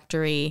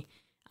trajectory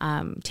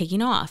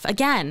taking off.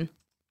 Again,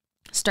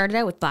 started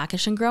out with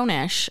Blackish and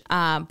Grownish,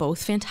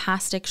 both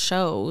fantastic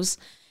shows.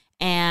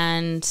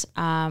 And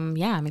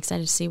I'm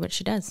excited to see what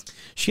she does.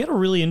 She had a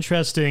really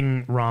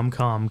interesting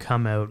rom-com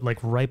come out like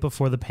right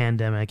before the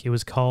pandemic. It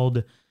was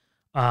called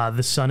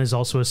The Sun Is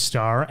Also a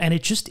Star, and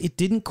it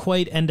didn't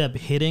quite end up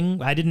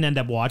hitting. I didn't end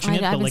up watching it, I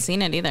but haven't like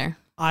seen it either.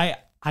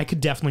 I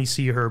could definitely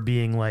see her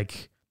being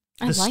like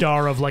the like-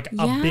 star of like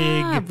a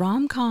big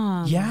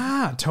rom-com.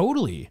 Yeah,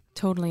 totally.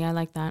 Totally, I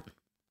like that.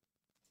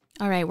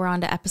 All right, we're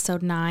on to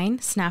episode 9,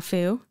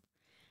 Snafu.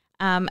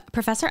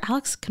 Professor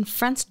Alex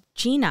confronts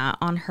Gina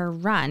on her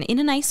run in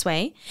a nice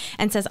way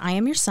and says, I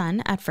am your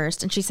son at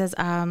first. And she says,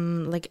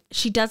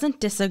 she doesn't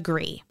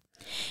disagree.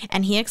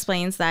 And he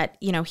explains that,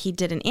 he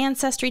did an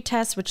ancestry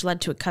test, which led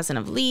to a cousin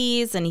of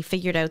Lee's, and he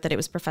figured out that it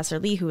was Professor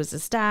Lee who was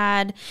his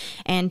dad.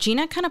 And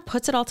Gina kind of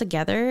puts it all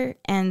together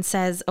and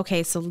says,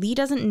 okay, so Lee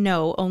doesn't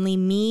know, only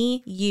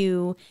me,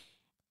 you,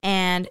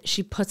 and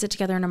she puts it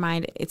together in her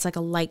mind. It's like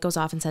a light goes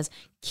off and says,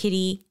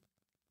 Kitty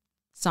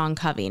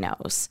Songcovey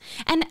knows.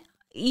 And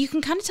you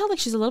can kind of tell like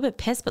she's a little bit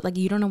pissed, but like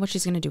you don't know what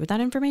she's going to do with that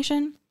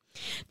information.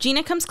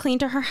 Gina comes clean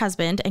to her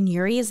husband, and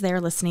Yuri is there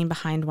listening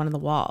behind one of the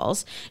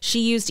walls. She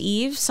used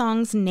Eve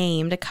Song's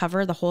name to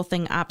cover the whole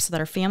thing up so that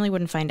her family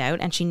wouldn't find out,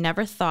 and she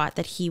never thought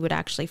that he would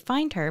actually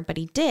find her, but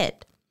he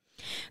did.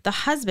 The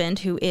husband,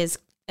 who is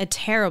a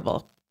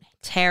terrible,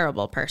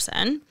 terrible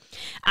person,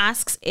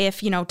 asks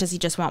if, does he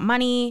just want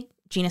money?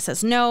 Gina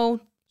says no.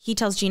 He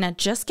tells Gina,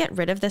 just get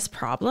rid of this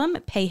problem,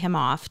 pay him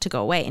off to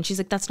go away. And she's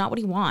like, that's not what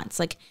he wants.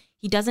 Like,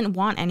 he doesn't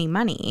want any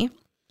money.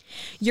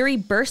 Yuri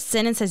bursts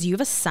in and says, you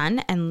have a son,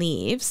 and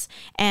leaves.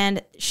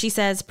 And she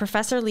says,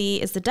 Professor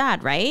Lee is the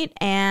dad, right?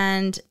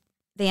 And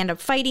they end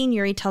up fighting.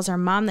 Yuri tells her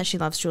mom that she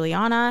loves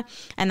Juliana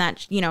and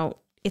that,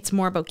 it's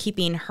more about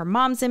keeping her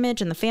mom's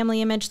image and the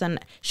family image than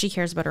she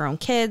cares about her own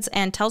kids,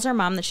 and tells her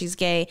mom that she's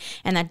gay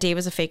and that Dave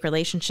was a fake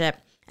relationship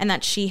and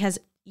that she has,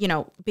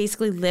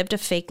 basically lived a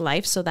fake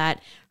life so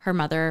that her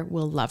mother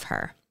will love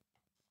her.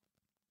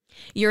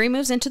 Yuri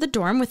moves into the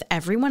dorm with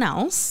everyone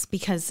else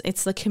because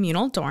it's the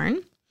communal dorm.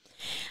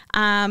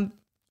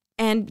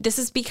 And this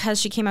is because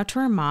she came out to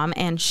her mom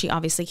and she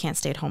obviously can't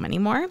stay at home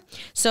anymore.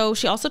 So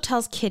she also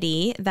tells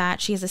Kitty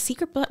that she has a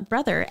secret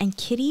brother, and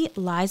Kitty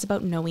lies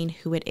about knowing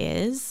who it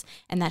is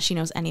and that she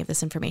knows any of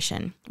this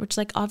information, which,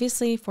 like,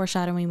 obviously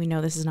foreshadowing, we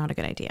know this is not a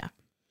good idea.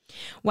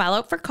 While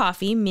out for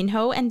coffee,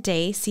 Minho and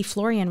Day see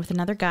Florian with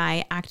another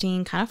guy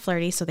acting kind of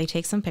flirty, so they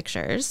take some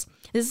pictures.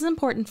 This is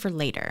important for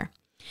later.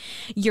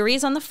 Yuri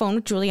is on the phone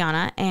with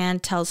Juliana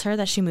and tells her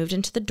that she moved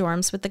into the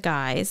dorms with the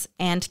guys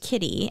and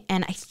Kitty.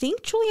 And I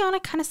think Juliana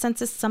kind of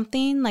senses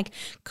something, like,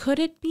 could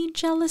it be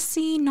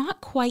jealousy?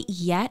 Not quite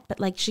yet, but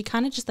like she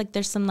kind of just like,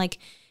 there's some like,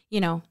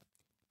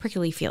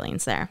 prickly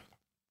feelings there.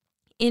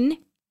 In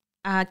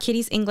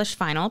Kitty's English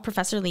final,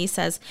 Professor Lee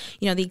says,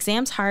 the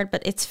exam's hard,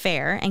 but it's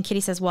fair. And Kitty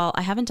says, well,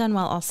 I haven't done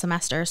well all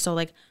semester. So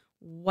like,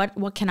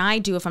 what can I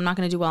do if I'm not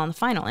going to do well in the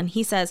final? And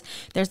he says,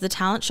 there's the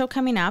talent show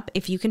coming up.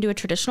 If you can do a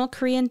traditional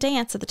Korean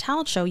dance at the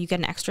talent show, you get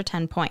an extra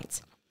 10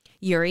 points.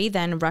 Yuri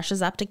then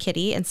rushes up to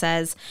Kitty and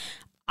says,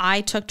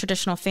 I took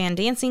traditional fan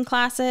dancing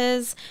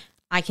classes.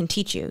 I can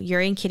teach you.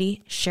 Yuri and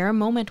Kitty share a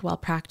moment while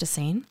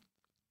practicing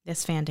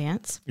this fan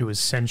dance. It was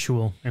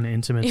sensual and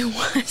intimate. It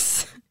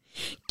was.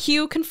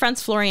 Q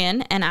confronts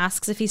Florian and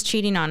asks if he's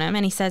cheating on him.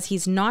 And he says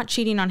he's not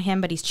cheating on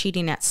him, but he's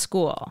cheating at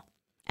school.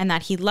 And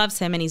that he loves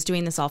him and he's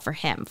doing this all for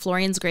him.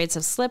 Florian's grades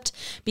have slipped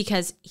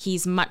because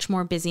he's much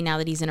more busy now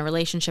that he's in a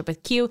relationship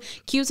with Q.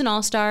 Q's an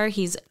all-star.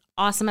 He's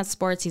awesome at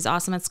sports. He's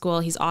awesome at school.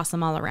 He's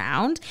awesome all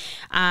around.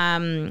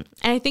 And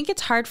I think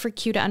it's hard for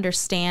Q to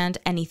understand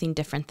anything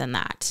different than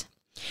that.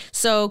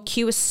 So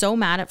Q is so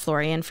mad at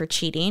Florian for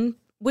cheating,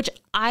 which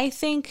I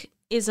think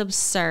is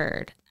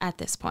absurd at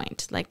this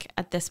point. Like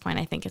at this point,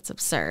 I think it's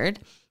absurd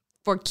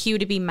for Q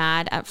to be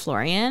mad at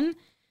Florian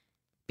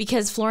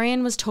because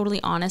Florian was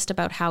totally honest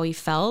about how he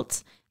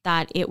felt,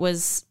 that it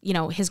was, you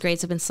know, his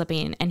grades have been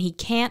slipping and he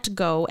can't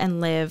go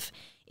and live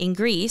in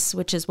Greece,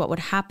 which is what would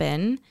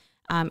happen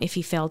if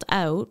he failed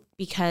out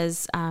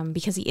because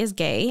he is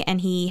gay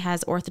and he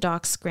has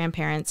Orthodox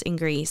grandparents in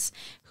Greece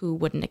who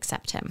wouldn't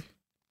accept him.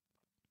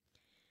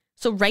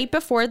 So right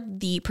before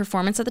the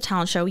performance of the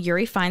talent show,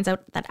 Yuri finds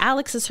out that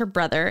Alex is her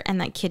brother and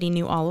that Kitty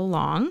knew all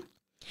along.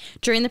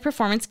 During the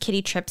performance,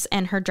 Kitty trips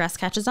and her dress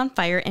catches on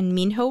fire and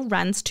Minho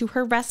runs to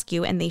her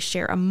rescue and they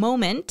share a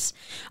moment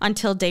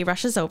until Day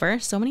rushes over.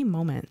 So many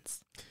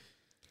moments.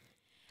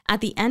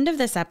 At the end of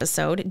this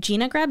episode,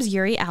 Gina grabs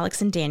Yuri,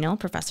 Alex, and Daniel,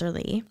 Professor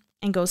Lee,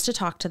 and goes to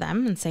talk to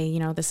them and say, you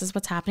know, this is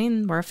what's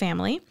happening. We're a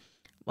family.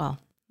 Well,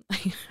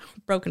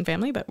 broken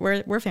family, but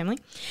we're family.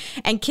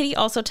 And Kitty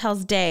also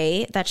tells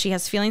Day that she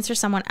has feelings for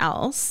someone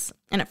else.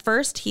 And at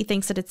first he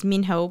thinks that it's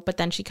Minho, but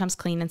then she comes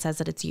clean and says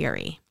that it's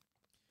Yuri.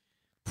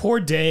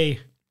 Poor Day.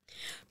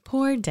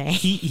 Poor Day.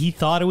 He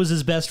thought it was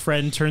his best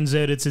friend. Turns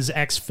out it's his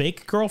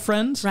ex-fake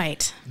girlfriend.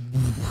 Right.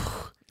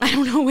 I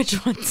don't know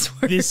which one's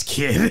worse. This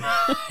kid.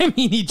 I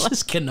mean, he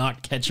just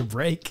cannot catch a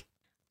break.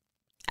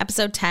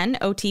 Episode 10,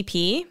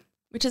 OTP,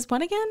 which is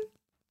what again?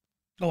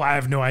 Oh, I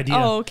have no idea.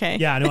 Oh, okay.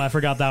 Yeah, no, I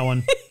forgot that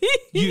one.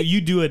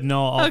 You do it and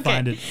I'll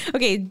find it.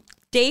 Okay.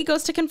 Day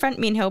goes to confront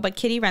Minho, but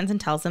Kitty runs and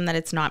tells him that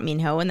it's not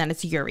Minho and that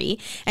it's Yuri.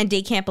 And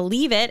Day can't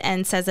believe it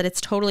and says that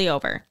it's totally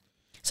over.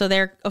 So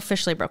they're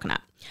officially broken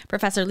up.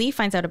 Professor Lee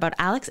finds out about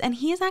Alex and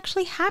he is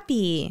actually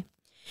happy.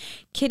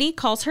 Kitty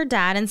calls her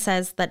dad and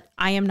says that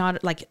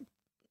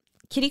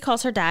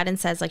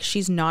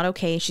she's not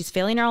okay. She's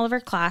failing all of her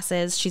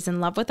classes. She's in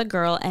love with a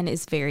girl and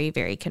is very,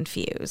 very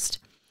confused.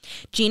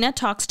 Gina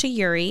talks to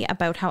Yuri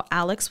about how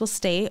Alex will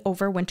stay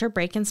over winter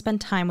break and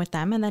spend time with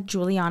them and that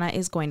Juliana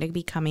is going to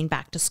be coming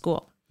back to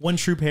school. One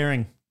true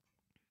pairing.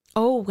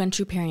 Oh, one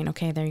true pairing.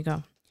 Okay, there you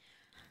go.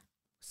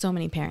 So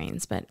many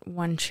pairings, but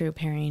one true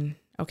pairing.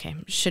 Okay,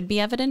 should be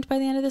evident by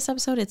the end of this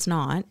episode. It's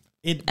not.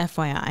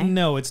 FYI.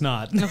 No, it's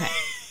not. Okay.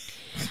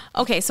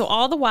 Okay, so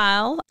all the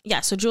while,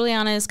 so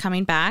Juliana is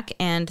coming back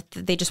and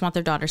they just want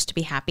their daughters to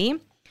be happy.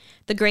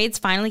 The grades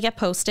finally get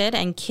posted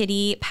and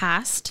Kitty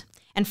passed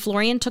and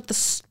Florian took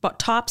the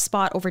top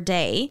spot over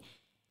Day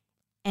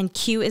and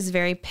Q is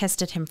very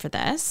pissed at him for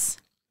this.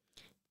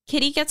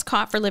 Kitty gets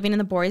caught for living in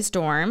the boys'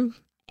 dorm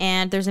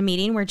and there's a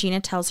meeting where Gina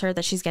tells her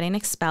that she's getting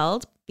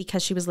expelled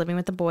because she was living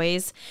with the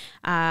boys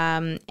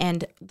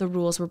and the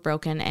rules were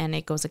broken and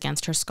it goes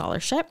against her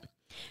scholarship.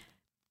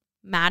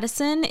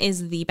 Madison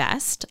is the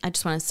best. I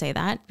just want to say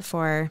that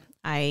before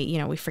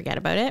we forget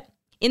about it.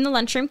 In the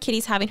lunchroom,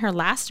 Kitty's having her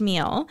last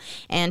meal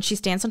and she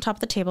stands on top of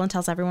the table and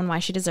tells everyone why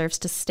she deserves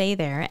to stay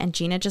there. And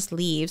Gina just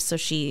leaves.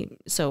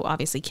 So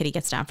obviously Kitty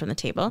gets down from the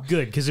table.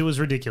 Good, because it was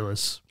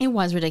ridiculous. It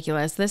was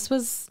ridiculous. This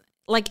was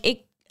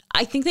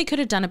I think they could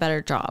have done a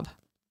better job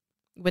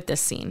with this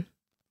scene.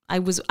 I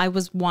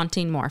was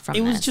wanting more from it.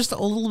 It was just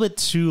a little bit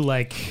too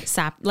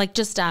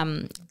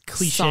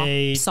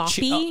cliche,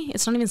 soppy.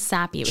 It's not even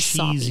sappy. It was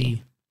cheesy.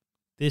 Soppy.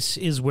 This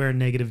is where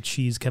negative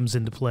cheese comes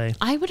into play.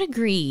 I would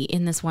agree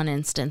in this one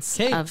instance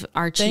of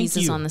our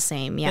cheeses on the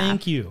same. Yeah.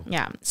 Thank you.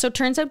 Yeah. So it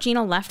turns out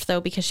Gina left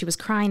though because she was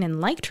crying and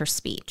liked her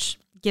speech.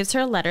 Gives her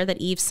a letter that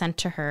Eve sent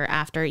to her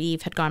after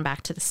Eve had gone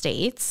back to the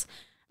States.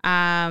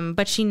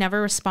 But she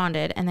never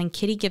responded. And then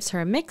Kitty gives her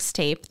a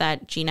mixtape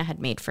that Gina had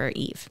made for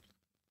Eve.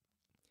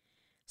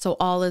 So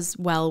all is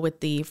well with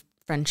the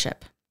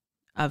friendship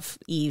of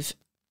Eve,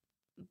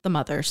 the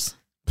mothers.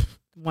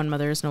 One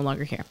mother is no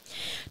longer here.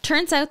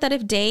 Turns out that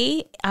if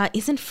Day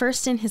isn't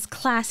first in his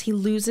class, he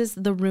loses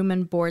the room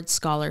and board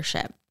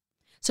scholarship.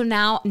 So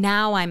now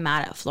I'm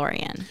mad at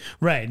Florian.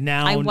 Right.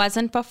 Now I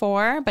wasn't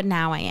before, but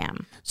now I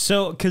am.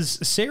 So,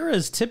 because Sarah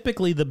is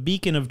typically the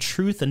beacon of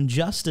truth and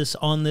justice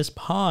on this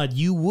pod,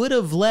 you would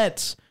have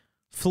let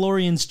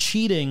Florian's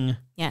cheating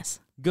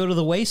go to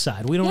the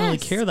wayside. We don't really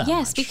care that much.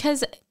 Yes,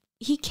 because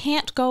he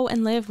can't go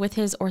and live with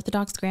his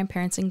Orthodox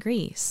grandparents in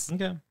Greece.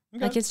 Okay.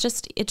 Like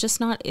it just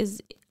not is.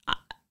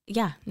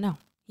 No,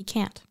 he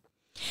can't.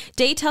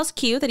 Day tells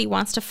Q that he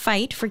wants to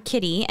fight for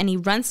Kitty and he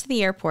runs to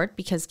the airport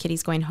because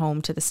Kitty's going home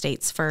to the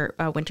States for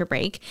winter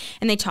break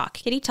and they talk.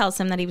 Kitty tells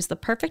him that he was the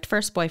perfect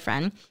first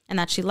boyfriend and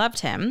that she loved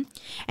him.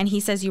 And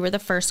he says, "You were the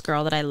first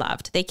girl that I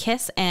loved." They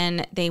kiss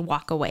and they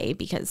walk away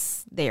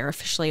because they are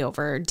officially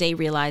over. Day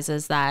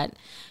realizes that,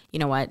 you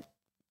know what,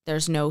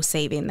 there's no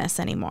saving this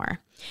anymore.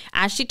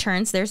 As she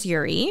turns, there's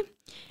Yuri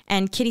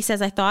and Kitty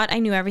says, "I thought I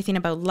knew everything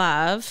about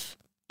love.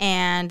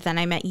 And then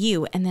I met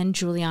you." And then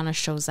Juliana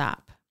shows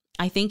up.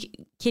 I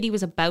think Kitty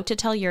was about to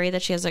tell Yuri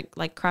that she has a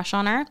crush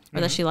on her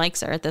or that she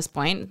likes her at this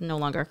point, no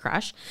longer a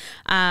crush.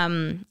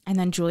 And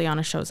then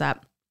Juliana shows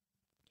up.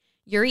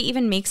 Yuri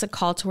even makes a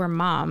call to her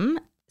mom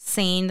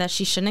saying that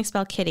she shouldn't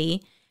expel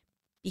Kitty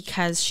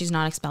because she's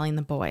not expelling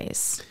the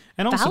boys.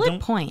 And also,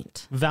 Valid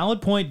point.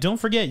 Valid point. Don't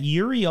forget,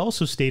 Yuri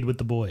also stayed with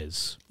the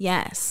boys.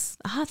 Yes.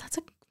 Oh, that's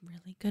a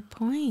really good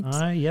point.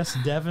 Yes,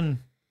 Devin.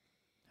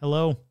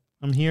 Hello,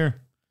 I'm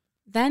here.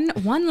 Then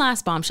one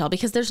last bombshell,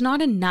 because there's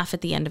not enough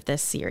at the end of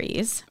this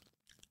series,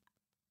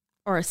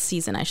 or a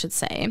season, I should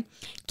say.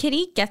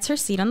 Kitty gets her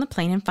seat on the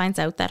plane and finds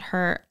out that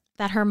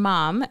her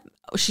mom,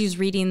 she's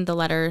reading the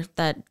letter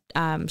that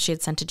she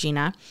had sent to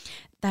Gina,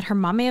 that her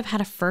mom may have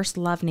had a first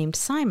love named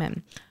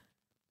Simon.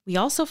 We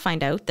also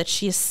find out that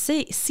she is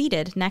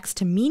seated next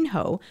to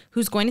Minho,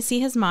 who's going to see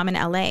his mom in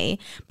LA,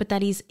 but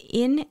that he's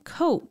in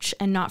coach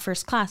and not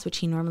first class, which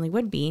he normally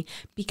would be,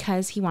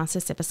 because he wants to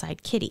sit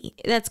beside Kitty.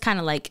 That's kind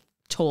of like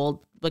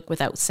told like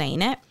without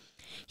saying it.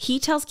 He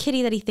tells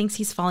Kitty that he thinks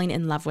he's falling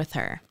in love with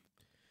her.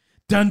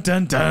 Dun,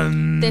 dun,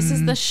 dun. This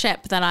is the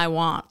ship that I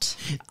want.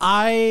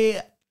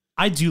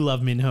 I do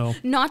love Minho.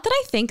 Not that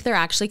I think there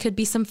actually could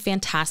be some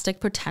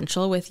fantastic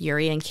potential with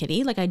Yuri and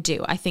Kitty. Like I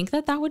do. I think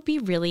that would be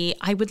really,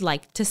 I would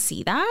like to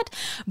see that.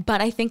 But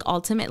I think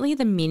ultimately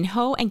the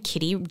Minho and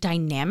Kitty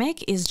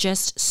dynamic is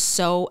just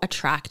so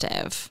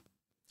attractive.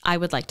 I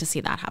would like to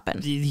see that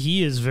happen.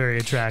 He is very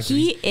attractive.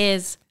 He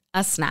is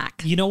a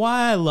snack. You know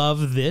why I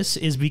love this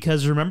is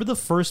because remember the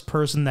first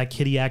person that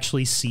Kitty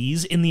actually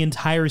sees in the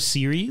entire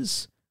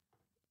series?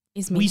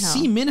 Is Minho. We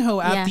see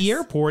Minho at the Yes.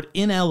 airport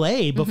in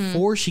LA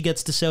before she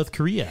gets to South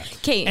Korea.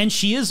 Okay. And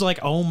she is like,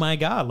 oh my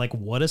God, like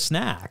what a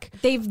snack.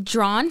 They've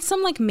drawn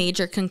some like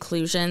major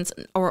conclusions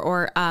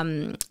or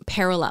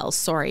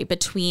parallels,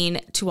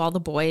 between To All the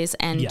Boys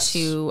and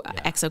to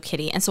Exo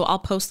Kitty. And so I'll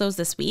post those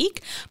this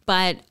week,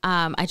 but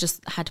I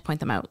just had to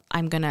point them out.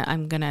 I'm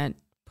gonna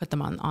put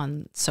them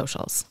on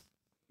socials.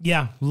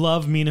 Yeah,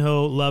 love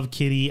Minho, love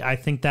Kitty. I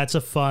think that's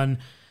a fun...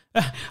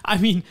 I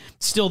mean,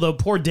 still though,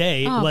 poor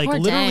Day. Like poor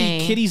literally,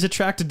 Day. Kitty's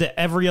attracted to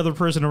every other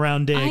person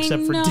around Day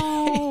except for Day.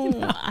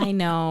 No. I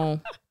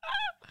know.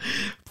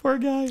 Poor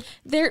guy.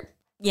 There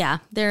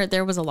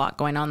was a lot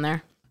going on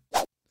there.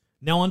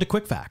 Now on to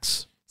quick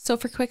facts. So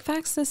for quick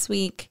facts this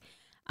week,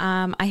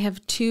 I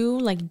have 2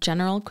 like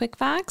general quick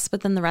facts,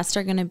 but then the rest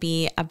are going to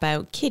be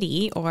about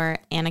Kitty or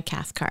Anna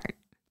Cathcart.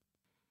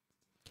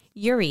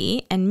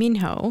 Yuri and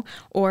Minho,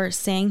 or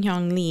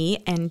Sang-hyung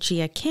Lee and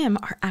Jia Kim,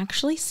 are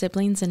actually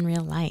siblings in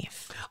real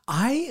life.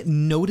 I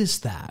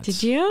noticed that.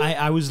 Did you?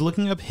 I was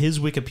looking up his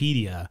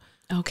Wikipedia.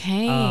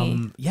 Okay.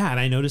 Yeah, and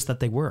I noticed that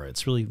they were.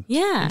 It's really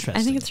interesting.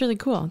 I think it's really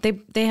cool.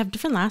 They have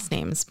different last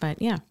names, but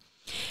yeah.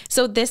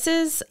 So this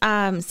is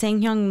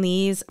Sang-hyung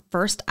Lee's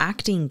first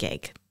acting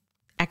gig,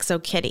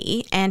 Exo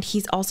Kitty, and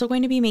he's also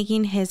going to be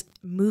making his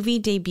movie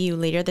debut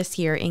later this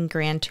year in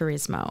Gran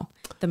Turismo,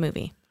 the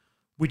movie.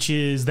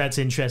 That's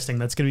interesting.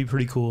 That's going to be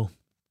pretty cool.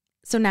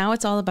 So now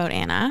it's all about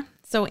Anna.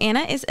 So Anna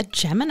is a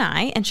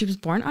Gemini, and she was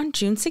born on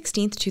June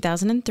 16th,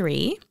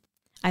 2003.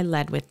 I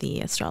led with the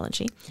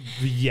astrology.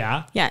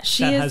 Yeah. Yeah,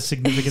 that has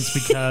significance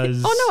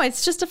because... Oh, no,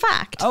 it's just a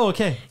fact. Oh,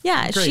 okay.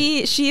 Yeah,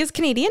 Great. she is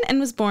Canadian and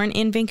was born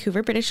in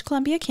Vancouver, British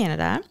Columbia,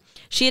 Canada.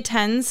 She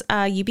attends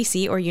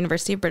UBC, or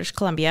University of British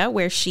Columbia,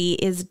 where she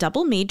is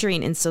double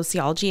majoring in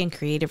sociology and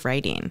creative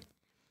writing.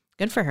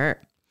 Good for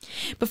her.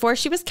 Before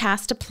she was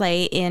cast to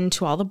play in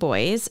To All the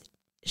Boys,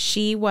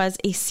 she was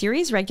a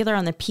series regular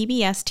on the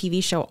PBS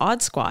TV show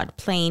Odd Squad,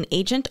 playing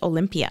Agent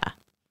Olympia.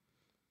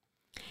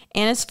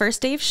 Anna's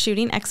first day of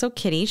shooting Exo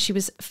Kitty, she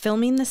was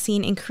filming the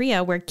scene in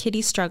Korea where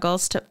Kitty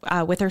struggles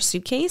with her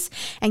suitcase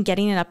and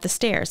getting it up the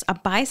stairs. A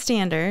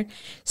bystander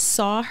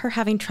saw her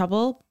having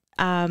trouble,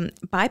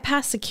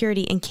 bypassed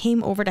security, and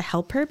came over to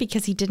help her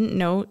because he didn't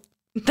know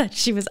that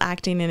she was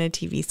acting in a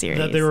TV series.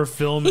 That they were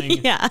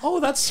filming. Yeah. Oh,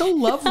 that's so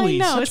lovely. I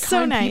know, Such it's so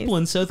kind nice. people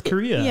in South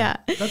Korea. Yeah.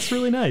 That's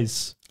really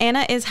nice.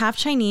 Anna is half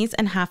Chinese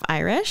and half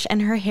Irish,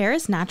 and her hair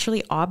is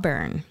naturally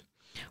auburn.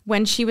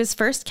 When she was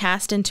first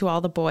cast into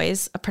All the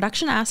Boys, a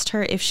production asked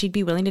her if she'd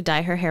be willing to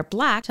dye her hair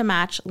black to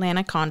match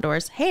Lana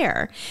Condor's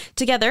hair.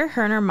 Together,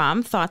 her and her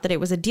mom thought that it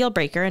was a deal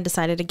breaker and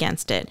decided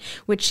against it,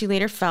 which she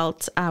later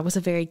felt was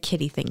a very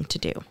Kitty thing to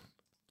do.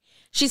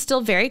 She's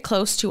still very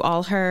close to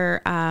all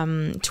her,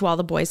 To All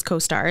the Boys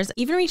co-stars,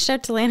 even reached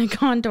out to Lana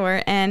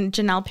Condor and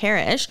Janelle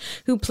Parrish,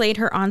 who played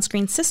her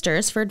on-screen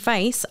sisters, for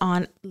advice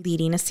on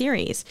leading a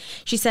series.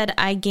 She said,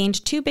 "I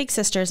gained 2 big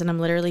sisters and I'm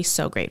literally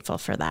so grateful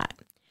for that."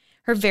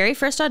 Her very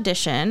first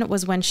audition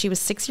was when she was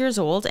 6 years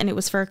old, and it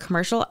was for a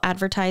commercial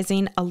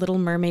advertising a Little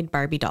Mermaid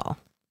Barbie doll.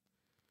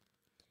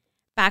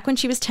 Back when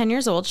she was 10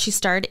 years old, she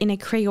starred in a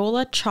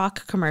Crayola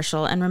chalk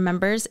commercial and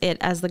remembers it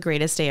as the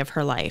greatest day of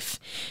her life.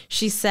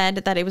 She said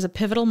that it was a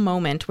pivotal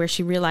moment where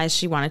she realized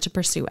she wanted to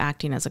pursue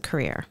acting as a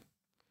career.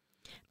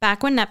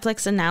 Back when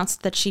Netflix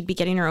announced that she'd be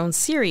getting her own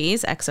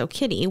series, Exo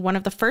Kitty, one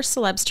of the first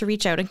celebs to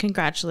reach out and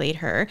congratulate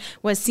her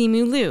was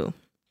Simu Liu.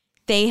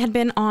 They had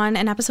been on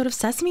an episode of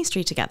Sesame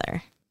Street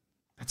together.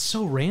 That's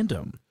so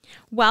random.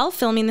 While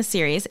filming the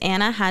series,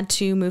 Anna had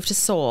to move to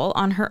Seoul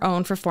on her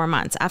own for 4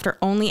 months after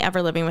only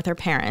ever living with her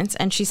parents,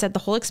 and she said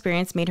the whole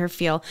experience made her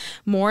feel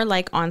more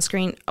like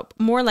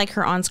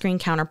her on-screen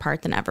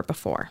counterpart than ever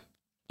before.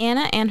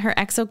 Anna and her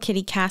XO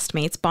Kitty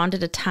castmates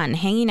bonded a ton,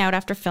 hanging out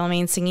after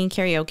filming, singing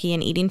karaoke,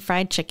 and eating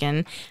fried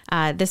chicken.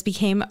 This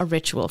became a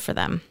ritual for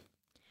them.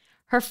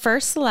 Her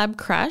first celeb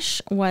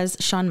crush was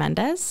Shawn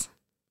Mendes.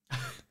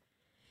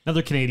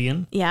 Another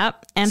Canadian.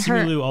 Yep. And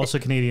Simu also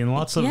Canadian.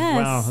 Lots of, yes,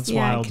 wow, that's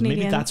wild. Canadian.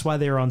 Maybe that's why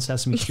they were on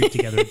Sesame Street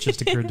together. It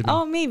just occurred to me.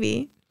 Oh,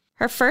 maybe.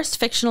 Her first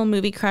fictional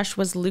movie crush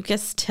was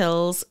Lucas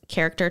Till's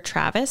character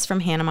Travis from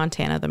Hannah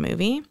Montana, the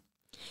movie.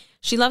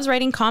 She loves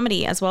writing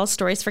comedy as well as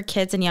stories for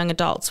kids and young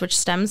adults, which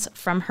stems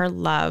from her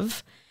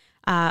love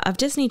of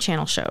Disney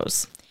Channel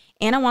shows.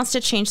 Anna wants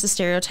to change the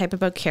stereotype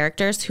about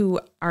characters who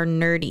are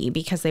nerdy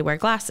because they wear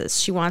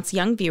glasses. She wants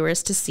young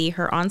viewers to see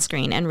her on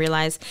screen and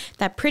realize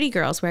that pretty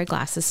girls wear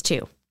glasses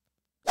too.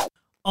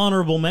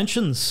 Honorable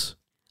mentions.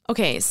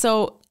 Okay,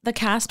 so the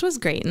cast was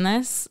great in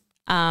this.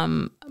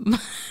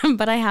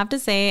 But I have to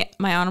say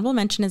my honorable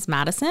mention is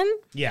Madison.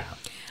 Yeah.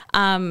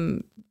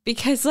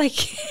 Because like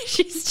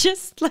she's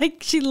just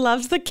like she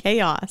loves the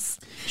chaos.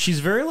 She's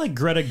very like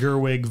Greta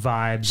Gerwig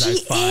vibes, She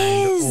I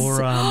find. is. Or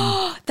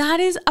that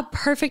is a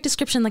perfect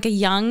description, like a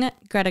young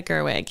Greta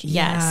Gerwig.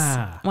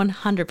 Yeah. Yes.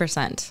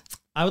 100%.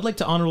 I would like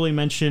to honorably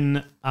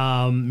mention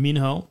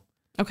Minho.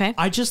 Okay.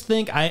 I just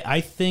think I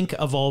think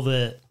of all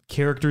the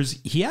characters,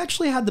 he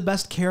actually had the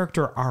best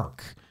character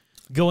arc.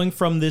 Going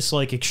from this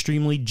like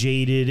extremely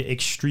jaded,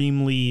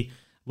 extremely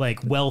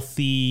like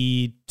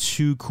wealthy,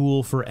 too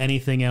cool for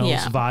anything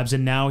else vibes.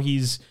 And now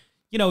he's,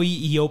 you know,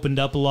 he opened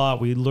up a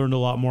lot. We learned a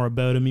lot more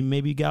about him. He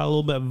maybe got a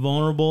little bit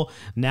vulnerable.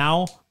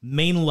 Now,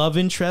 main love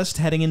interest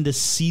heading into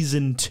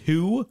season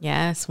 2.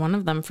 Yes, one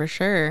of them for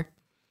sure.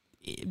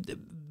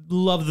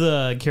 Love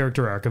the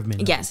character arc of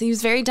Minho. Yes, he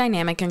was very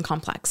dynamic and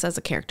complex as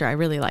a character. I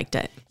really liked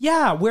it.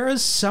 Yeah,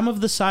 whereas some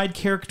of the side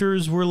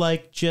characters were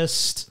like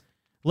just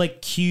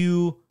like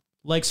Q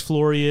likes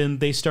Florian,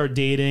 they start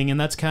dating,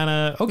 and that's kind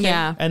of okay.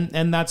 Yeah.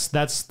 And that's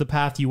the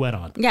path you went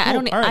on. Yeah,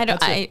 Cool.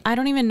 I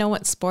don't even know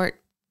what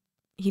sport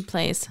he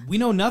plays. We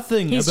know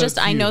nothing. He's about just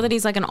Q. I know that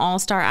he's like an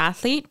all-star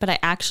athlete, but I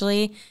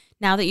actually,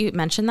 now that you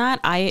mention that,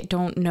 I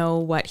don't know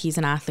what he's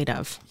an athlete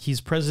of. He's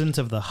president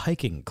of the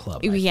hiking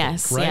club.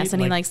 Yes, think, right? yes,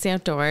 and he likes the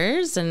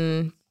outdoors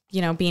and,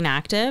 you know, being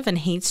active and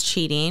hates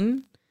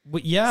cheating.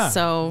 Yeah.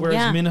 So, whereas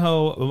yeah.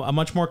 Minho, a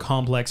much more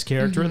complex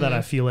character that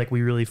I feel like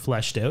we really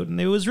fleshed out,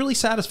 and it was really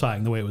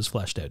satisfying the way it was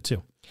fleshed out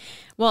too.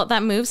 Well,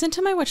 that moves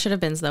into my what should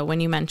have beens though when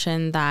you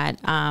mentioned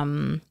that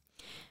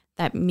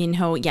that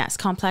Minho, yes,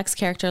 complex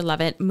character,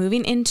 love it.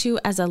 Moving into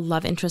as a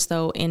love interest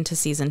though into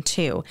season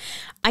 2,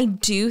 I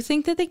do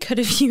think that they could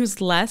have used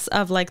less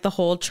of like the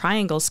whole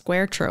triangle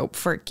square trope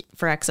for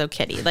XO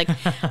Kitty. Like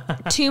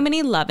too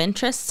many love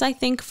interests, I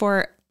think,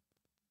 for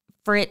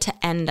it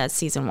to end as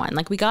season 1.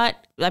 Like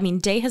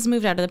Day has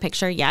moved out of the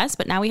picture, yes,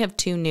 but now we have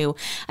 2 new.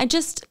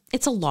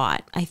 It's a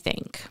lot, I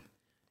think.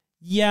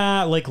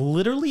 Yeah, like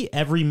literally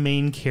every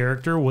main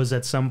character was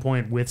at some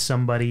point with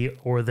somebody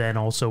or then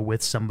also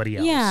with somebody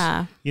else.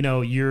 Yeah. You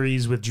know,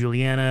 Yuri's with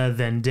Juliana,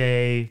 then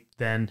Day,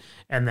 and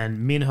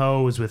then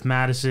Minho was with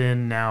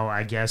Madison. Now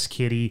I guess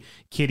Kitty,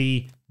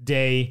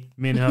 Day,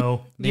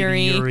 Minho,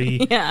 maybe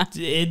Yuri. Yeah.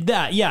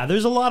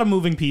 There's a lot of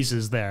moving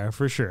pieces there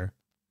for sure.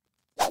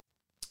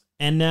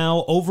 And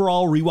now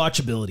overall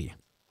rewatchability.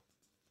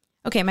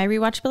 Okay, my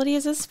rewatchability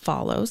is as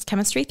follows.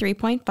 Chemistry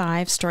 3.5,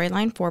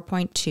 storyline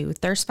 4.2,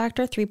 thirst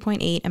factor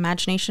 3.8,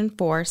 imagination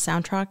 4,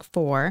 soundtrack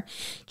 4,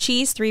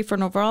 cheese 3 for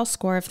an overall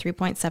score of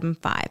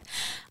 3.75.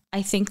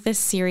 I think this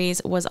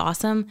series was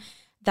awesome.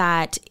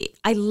 That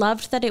I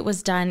loved that it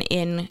was done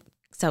in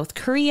South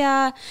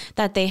Korea,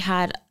 that they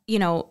had, you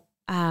know,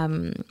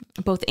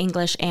 both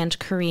English and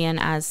Korean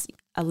as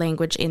a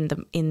language in the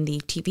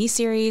TV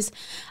series,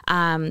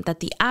 that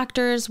the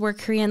actors were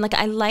Korean. Like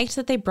I liked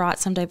that they brought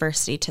some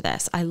diversity to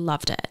this. I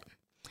loved it.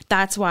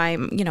 That's why,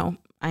 you know,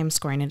 I'm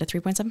scoring it at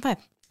 3.75.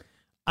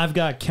 I've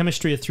got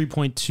chemistry at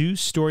 3.2,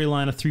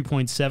 storyline of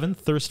 3.7,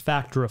 thirst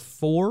factor of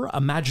 4,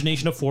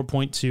 imagination of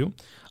 4.2.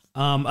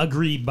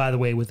 Agreed, by the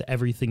way, with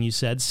everything you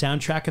said.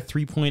 Soundtrack of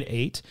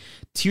 3.8,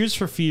 Tears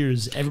for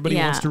Fears, Everybody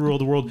Wants to Rule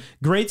the World.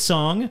 Great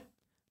song.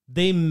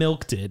 They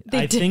milked it.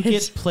 I think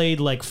it played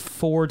like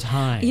 4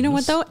 times. You know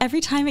what though? Every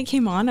time it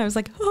came on, I was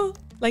like, oh,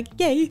 like,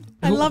 yay.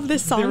 I love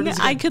this song.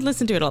 I could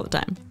listen to it all the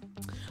time.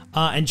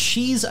 And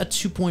Cheese a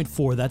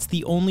 2.4. That's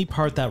the only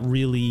part that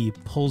really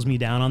pulls me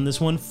down on this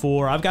one.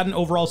 I've got an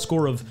overall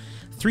score of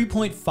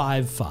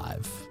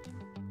 3.55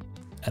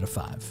 out of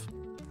 5.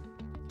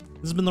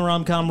 This has been the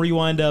Rom-Com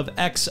Rewind of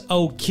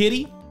XO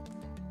Kitty.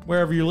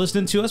 Wherever you're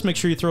listening to us, make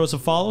sure you throw us a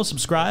follow,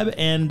 subscribe,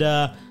 and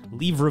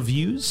leave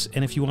reviews.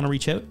 And if you want to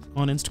reach out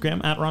on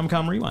Instagram at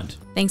Rom-Com Rewind.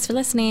 Thanks for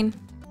listening.